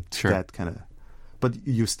reacting to that kind of. But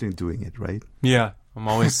you're still doing it, right? Yeah, I'm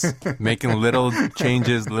always making little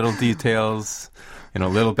changes, little details, you know,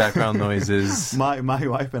 little background noises. My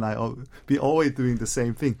wife and I be always doing the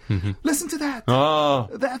same thing. Listen to that. Oh,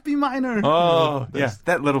 that B minor. Oh, yeah,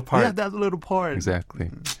 that little part. Yeah, that little part. Exactly.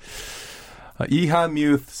 Ihan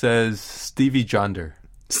Muth says Stevie Jonder.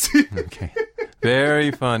 Okay.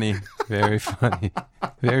 Very funny. Very funny.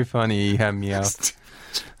 Very funny, Ihan Muth.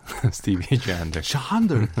 Stevie Jonder.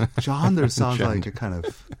 Jonder sounds like a kind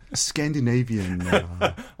of Scandinavian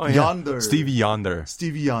Yonder. Stevie Yonder.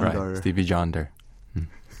 Stevie Yonder. Right. Stevie Jonder.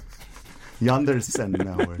 Yondersen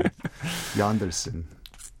or Yondersen.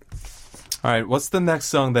 All right, what's the next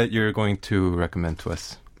song that you're going to recommend to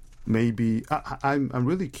us? Maybe I'm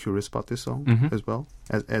really curious about this song as well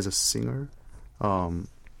as a singer.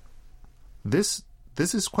 This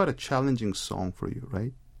is quite a challenging song for you,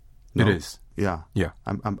 right? No? It is. Yeah. Yeah.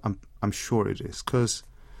 I'm sure it is because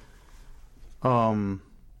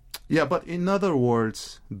yeah, but in other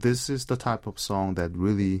words, this is the type of song that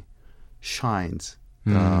really shines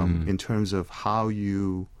in terms of how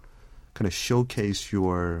you kind of showcase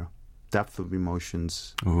your depth of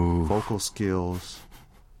emotions, vocal skills,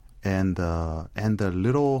 and the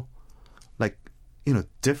little, like, you know,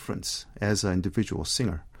 difference as an individual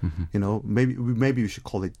singer. You know, maybe you should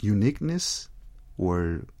call it uniqueness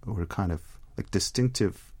or kind of like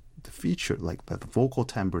distinctive feature, like the vocal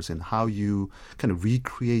timbres and how you kind of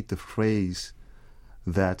recreate the phrase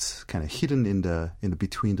that's kind of hidden in the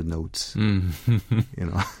between the notes. You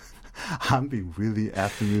know, I'm being really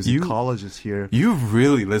ethnomusicologist here. You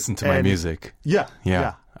really listen to my music. Yeah.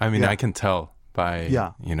 I mean, I can tell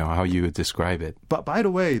by you know how you would describe it. But by the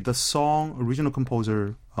way, the song original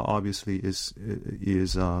composer obviously is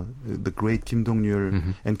the great Kim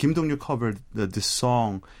Dong-ryul, and Kim Dong-ryul covered this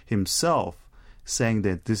song himself, saying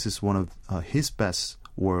that this is one of his best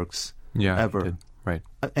works ever. Right.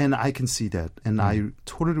 And I can see that, and I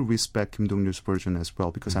totally respect Kim Dong-ryul's version as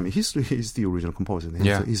well, because I mean he's the original composer.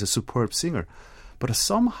 He's a superb singer, but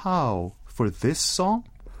somehow for this song,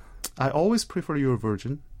 I always prefer your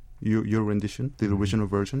version. Your rendition, the original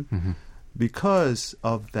version, because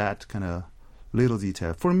of that kind of little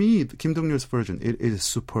detail. For me, Kim Dong-ryul's version, it is a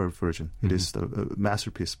superb version. It is the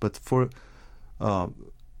masterpiece. But for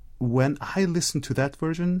when I listen to that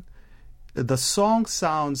version, the song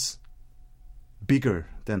sounds bigger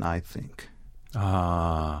than I think.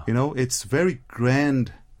 You know, it's very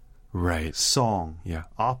grand, song,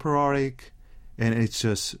 operatic, and it's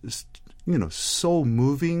just, you know, so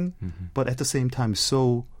moving, but at the same time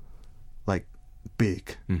so like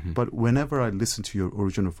big. But whenever I listen to your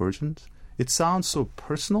original versions, it sounds so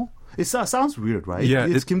personal. It sounds weird, right? Yeah,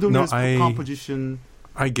 it's Kim Dong-ryul's composition.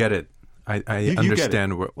 I get it. I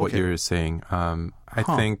understand what you're saying. I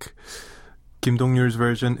think Kim Dong-ryul's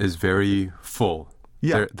version is very full.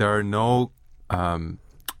 Yeah. There are no,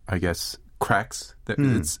 I guess, cracks.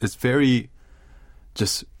 It's very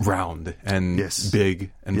just round and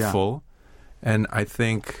big and full. And I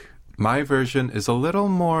think my version is a little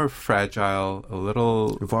more fragile, a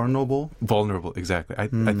little vulnerable. Exactly. I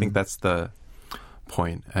think that's the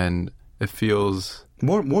point, and it feels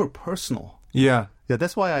more personal. Yeah. Yeah,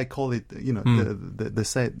 that's why I call it, the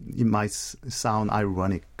set, it might sound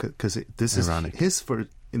ironic because this Ironic. is his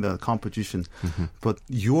composition, but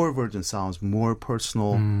your version sounds more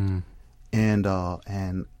personal and I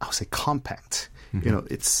would say compact.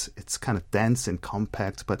 It's kind of dense and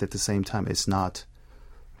compact, but at the same time, it's not.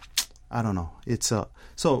 I don't know. It's there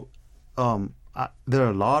are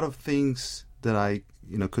a lot of things that I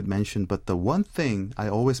could mention, but the one thing I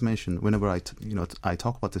always mention whenever I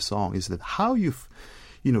talk about the song is that how you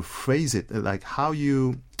phrase it, like how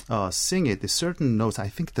you sing it. There's certain notes. I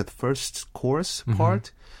think the first chorus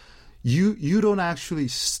part, you don't actually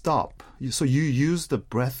stop. So you use the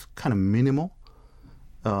breath kind of minimal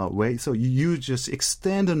way. So you just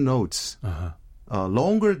extend the notes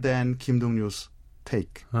longer than Kim Dong-ryu's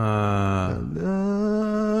take.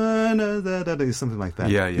 Something like that.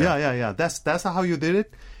 Yeah. That's how you did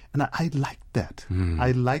it, and I like that.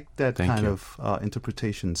 I like that Thank you. of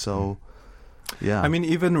interpretation. So, yeah. I mean,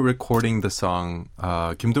 even recording the song,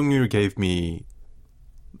 Kim Dong-ryu gave me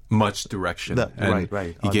much direction. And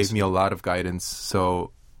right. He gave me a lot of guidance.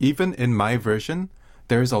 So even in my version,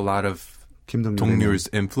 there's a lot of Kim Dong-ryu's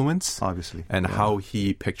influence, obviously, and how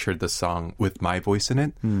he pictured the song with my voice in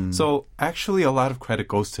it. So actually, a lot of credit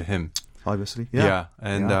goes to him. Obviously, Yeah,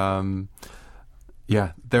 and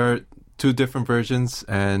there are two different versions,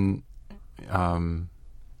 and I'm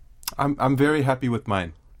very happy with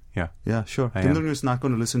mine. Yeah, sure. I Kim am. Dong-ryu's not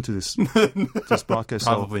going to listen to this broadcast.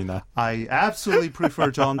 Probably so not. I absolutely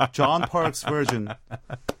prefer John Park's version.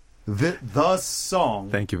 The song.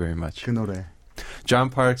 Thank you very much. 그 노래. John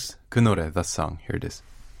Park's 그 노래, the song. Here it is.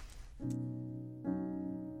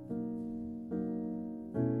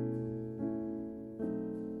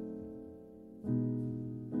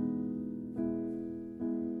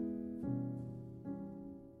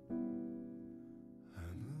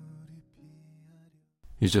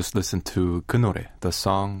 You just listened to 그 노래, the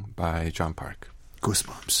song by John Park.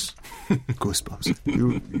 Goosebumps. Goosebumps.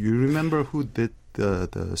 You remember who did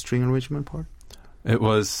the string arrangement part? It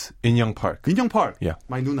was In Young Park. Min Young Park. Yeah.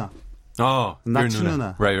 My 누나. Oh, Not your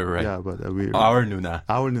누나. Right. Yeah, but Our 누나.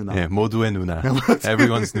 our 누나. Yeah, 모두의 누나.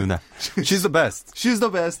 Everyone's 누나. She's the best. She's the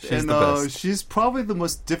best. She's and the best. she's probably the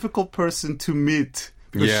most difficult person to meet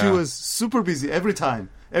because she Yeah. was super busy every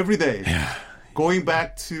day. Yeah. Going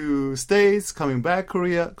back to States, coming back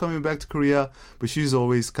to Korea, but she's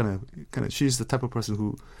always kind of she's the type of person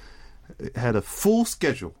who had a full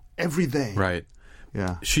schedule every day. Right.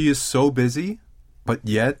 Yeah. She is so busy, but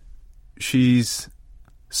yet she's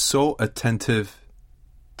so attentive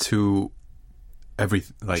to every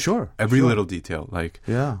Sure. little detail. Like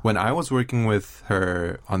Yeah. when I was working with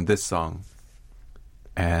her on this song,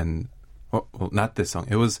 and well, not this song.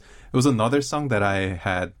 It was another song that I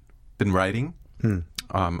had been writing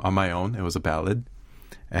on my own. It was a ballad,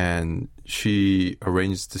 and she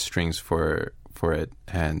arranged the strings for it,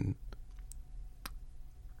 and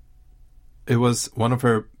it was one of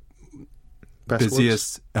her Best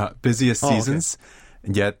busiest Oh, seasons.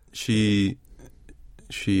 And yet she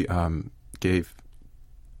gave,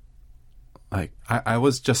 like, I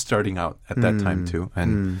was just starting out at that time too,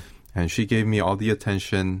 and she gave me all the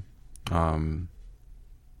attention,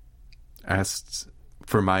 asked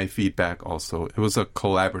for my feedback also. It was a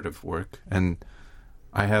collaborative work, and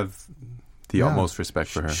I have the utmost respect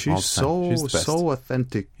for her. all She's the time. She's the best. so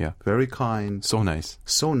authentic. Yeah. Very kind. So nice.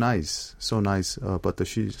 So nice. But I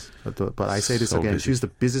say this So again. busy. She's the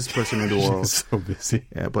busiest person in the world. She's so busy.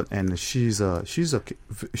 Yeah,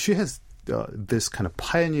 she has this kind of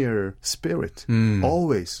pioneer spirit.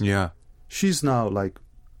 Always. Yeah. She's now like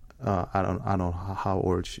I don't know how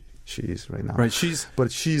old she is right now. Right.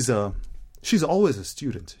 But she's always a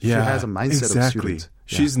student. Yeah, she has a mindset of student.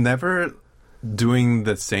 She's never doing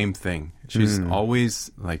the same thing. She's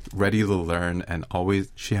always like ready to learn, and always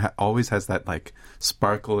always has that like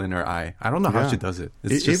sparkle in her eye. I don't know how she does it.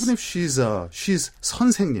 It's just, even if she's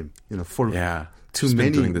선생님, for yeah, to she's been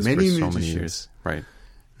many doing this many for so musicians. many years. Right.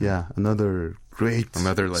 Yeah, another great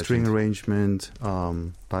Another string legend. arrangement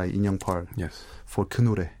by In Young Park Yes. for 그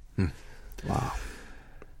노래. Wow.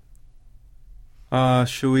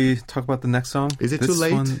 Should we talk about the next song? Is it too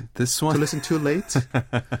late This To one. listen too late?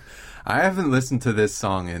 I haven't listened to this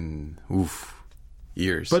song in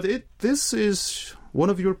years. But this is one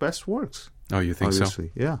of your best works. Oh, you think Obviously.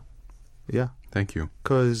 Yeah. Yeah. Thank you.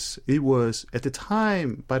 Because it was at the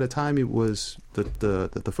time. By the time it was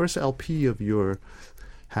the first LP of your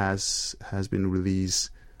has been released,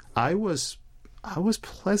 I was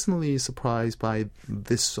pleasantly surprised by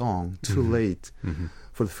this song. Too late,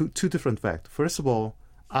 for two different facts. First of all,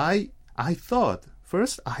 I thought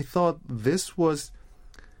this was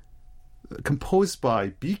composed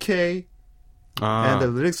by BK And the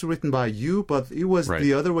lyrics were written by you, but it was Right.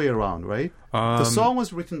 the other way around, right? The song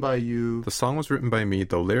was written by you. The song was written by me.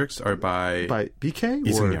 The lyrics are by BK?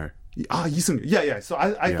 이승열. 이승열. Yeah. So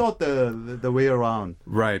I thought the way around.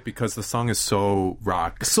 Right, because the song is so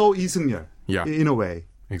rock. So 이승열. Yeah. In a way.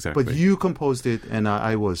 Exactly. But you composed it, and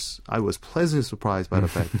I was pleasantly surprised by the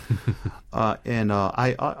fact. And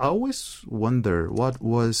I always wonder what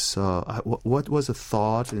was the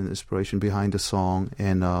thought and inspiration behind the song,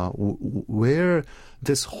 and where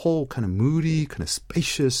this whole kind of moody, kind of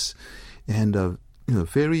spacious, and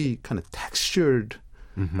very kind of textured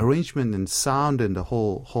arrangement and sound, and the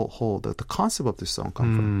whole the concept of this song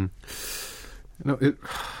come from.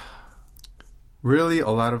 Really, a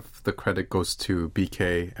lot of the credit goes to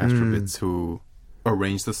BK Astrobits, who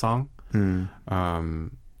arranged the song.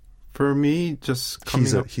 For me, just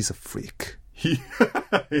coming up... He's a freak.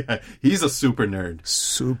 He's a super nerd.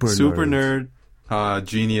 Super nerd.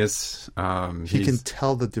 Genius. He can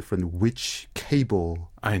tell the different which cable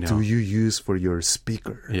do you use for your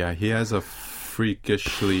speaker. Yeah, he has a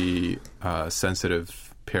freakishly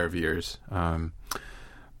sensitive pair of ears.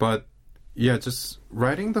 But yeah, just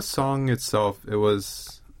writing the song itself, it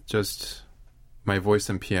was just my voice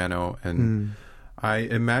and piano, and I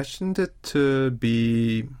imagined it to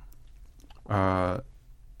be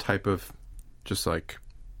type of just like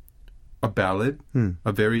a ballad,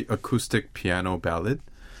 a very acoustic piano ballad.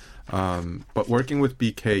 But working with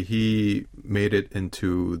BK, he made it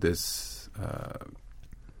into this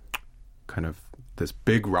kind of this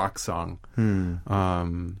big rock song.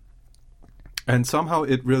 And somehow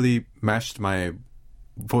it really matched my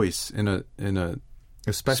voice in a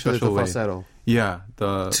especially special the way. falsetto. Yeah,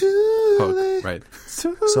 the hook, right?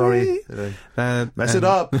 Sorry, mess it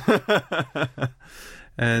up.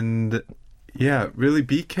 And yeah, really,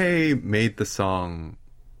 BK made the song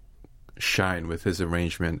shine with his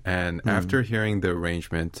arrangement. And after hearing the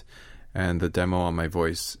arrangement and the demo on my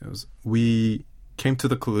voice, we came to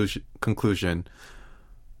the conclusion.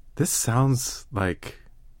 This sounds like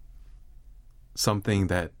something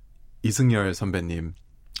that 이승열 선배님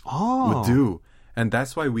would do. And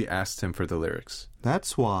that's why we asked him for the lyrics.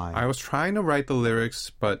 That's why. I was trying to write the lyrics,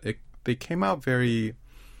 but they came out very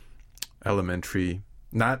elementary,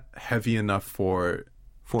 not heavy enough for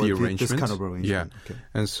the arrangement. This kind of arrangement. Yeah. Okay.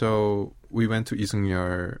 And so we went to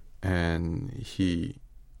이승열, and he,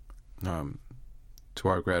 to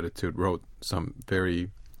our gratitude, wrote some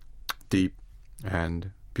very deep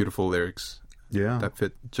and beautiful lyrics. Yeah. That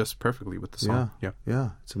fit just perfectly with the song. Yeah.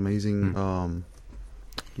 It's amazing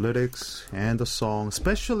lyrics and the song.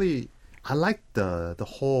 Especially, I like the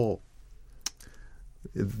whole.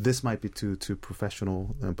 This might be too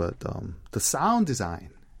professional, but the sound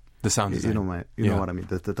design. The sound design. You know what I mean.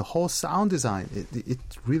 The whole sound design. It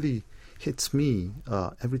really hits me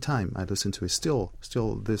every time I listen to it. Still,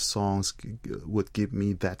 these songs would give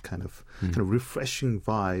me that kind of refreshing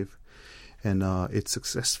vibe. And it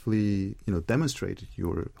successfully, demonstrated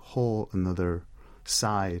your whole another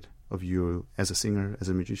side of you as a singer, as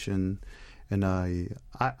a musician. And I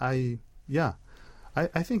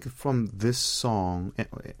think from this song,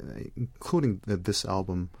 including this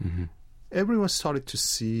album, everyone started to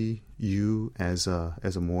see you as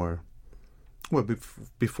a more. Well,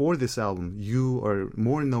 before this album, you are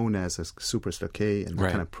more known as a Superstar K and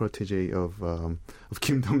kind of protege of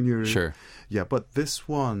Kim Dong-ryul. Sure. Yeah, but this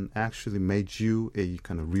one actually made you a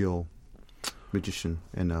kind of real musician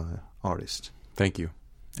and artist. Thank you.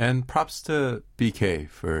 And props to BK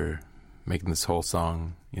for making this whole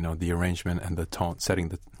song, the arrangement and the tone, setting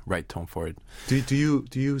the right tone for it. Do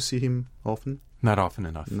you see him often? Not often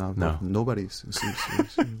enough. No. Nobody sees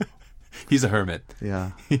He's a hermit.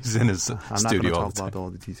 Yeah. He's in his I'm studio not all going to the talk time. about all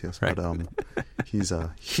the details, Right. but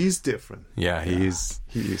he's different. Yeah, he is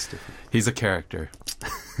different. He's a character.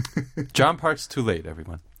 John Park's Too Late,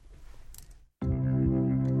 everyone.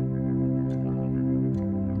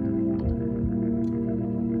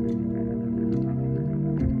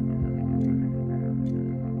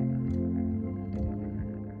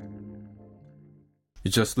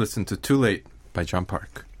 You just listened to Too Late by John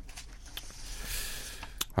Park.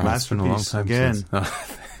 It's been a long Masterpiece time again. since. Oh,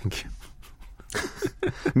 thank you.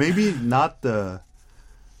 Maybe not the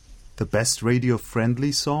best radio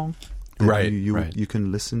friendly song. that Right, You right. you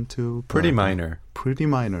can listen to. Pretty but, minor. Pretty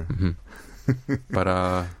minor. But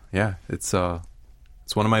yeah, it's one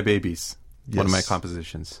of my babies. One of my Yes.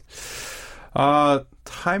 compositions.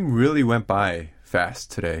 Time really went by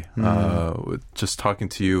fast today. With just talking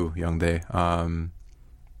to you, Youngdae.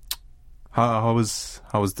 How was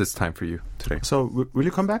this time for you today? So will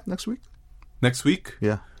you come back next week? Next week?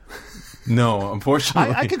 Yeah. No,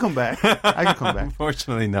 unfortunately. I can come back. I can come back.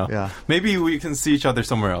 Unfortunately, no. Yeah. Maybe we can see each other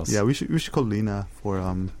somewhere else. Yeah, we should call Lena for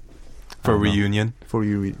For a reunion. For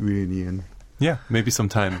reunion. Yeah, maybe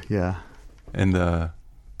sometime Yeah. in the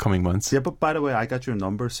coming months. Yeah, but by the way, I got your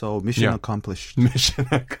number, so mission Yeah. accomplished. Mission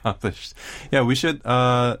accomplished. Yeah, we should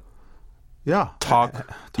Yeah.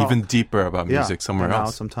 talk even deeper about music somewhere hang out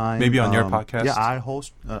else. sometime. Maybe on your podcast. Yeah, I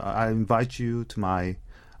host. I invite you to my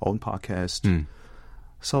own podcast. Mm.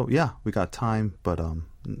 So yeah, we got time, but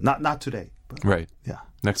not today. But, Right. Yeah.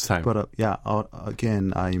 Next time. But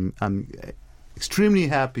again, I'm extremely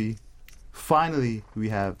happy. Finally, we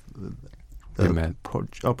have We met.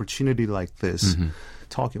 opportunity like this, Mhm.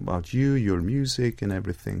 talking about you, your music, and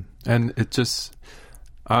everything. And it just,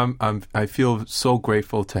 I feel so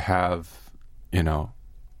grateful to have,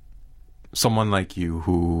 someone like you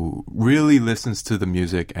who really listens to the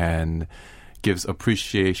music and gives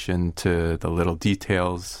appreciation to the little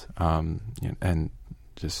details, and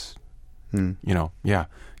just,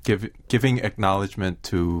 giving acknowledgement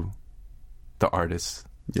to the artists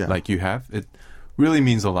Yeah. like you have. It really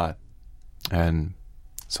means a lot. And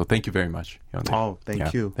so thank you very much. Hyundai. Oh,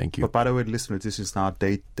 thank you. Thank you. But by the way, listeners, this is not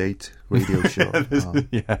date radio show.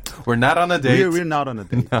 Yeah, we're not on a date. We're not on a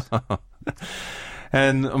date.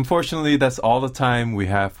 And unfortunately, that's all the time we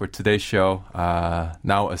have for today's show.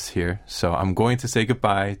 Now us here. So I'm going to say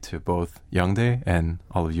goodbye to both Youngdae and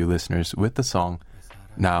all of you listeners with the song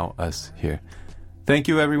Now Us Here. Thank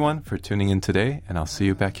you, everyone, for tuning in today, and I'll see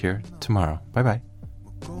you back here tomorrow. Bye-bye.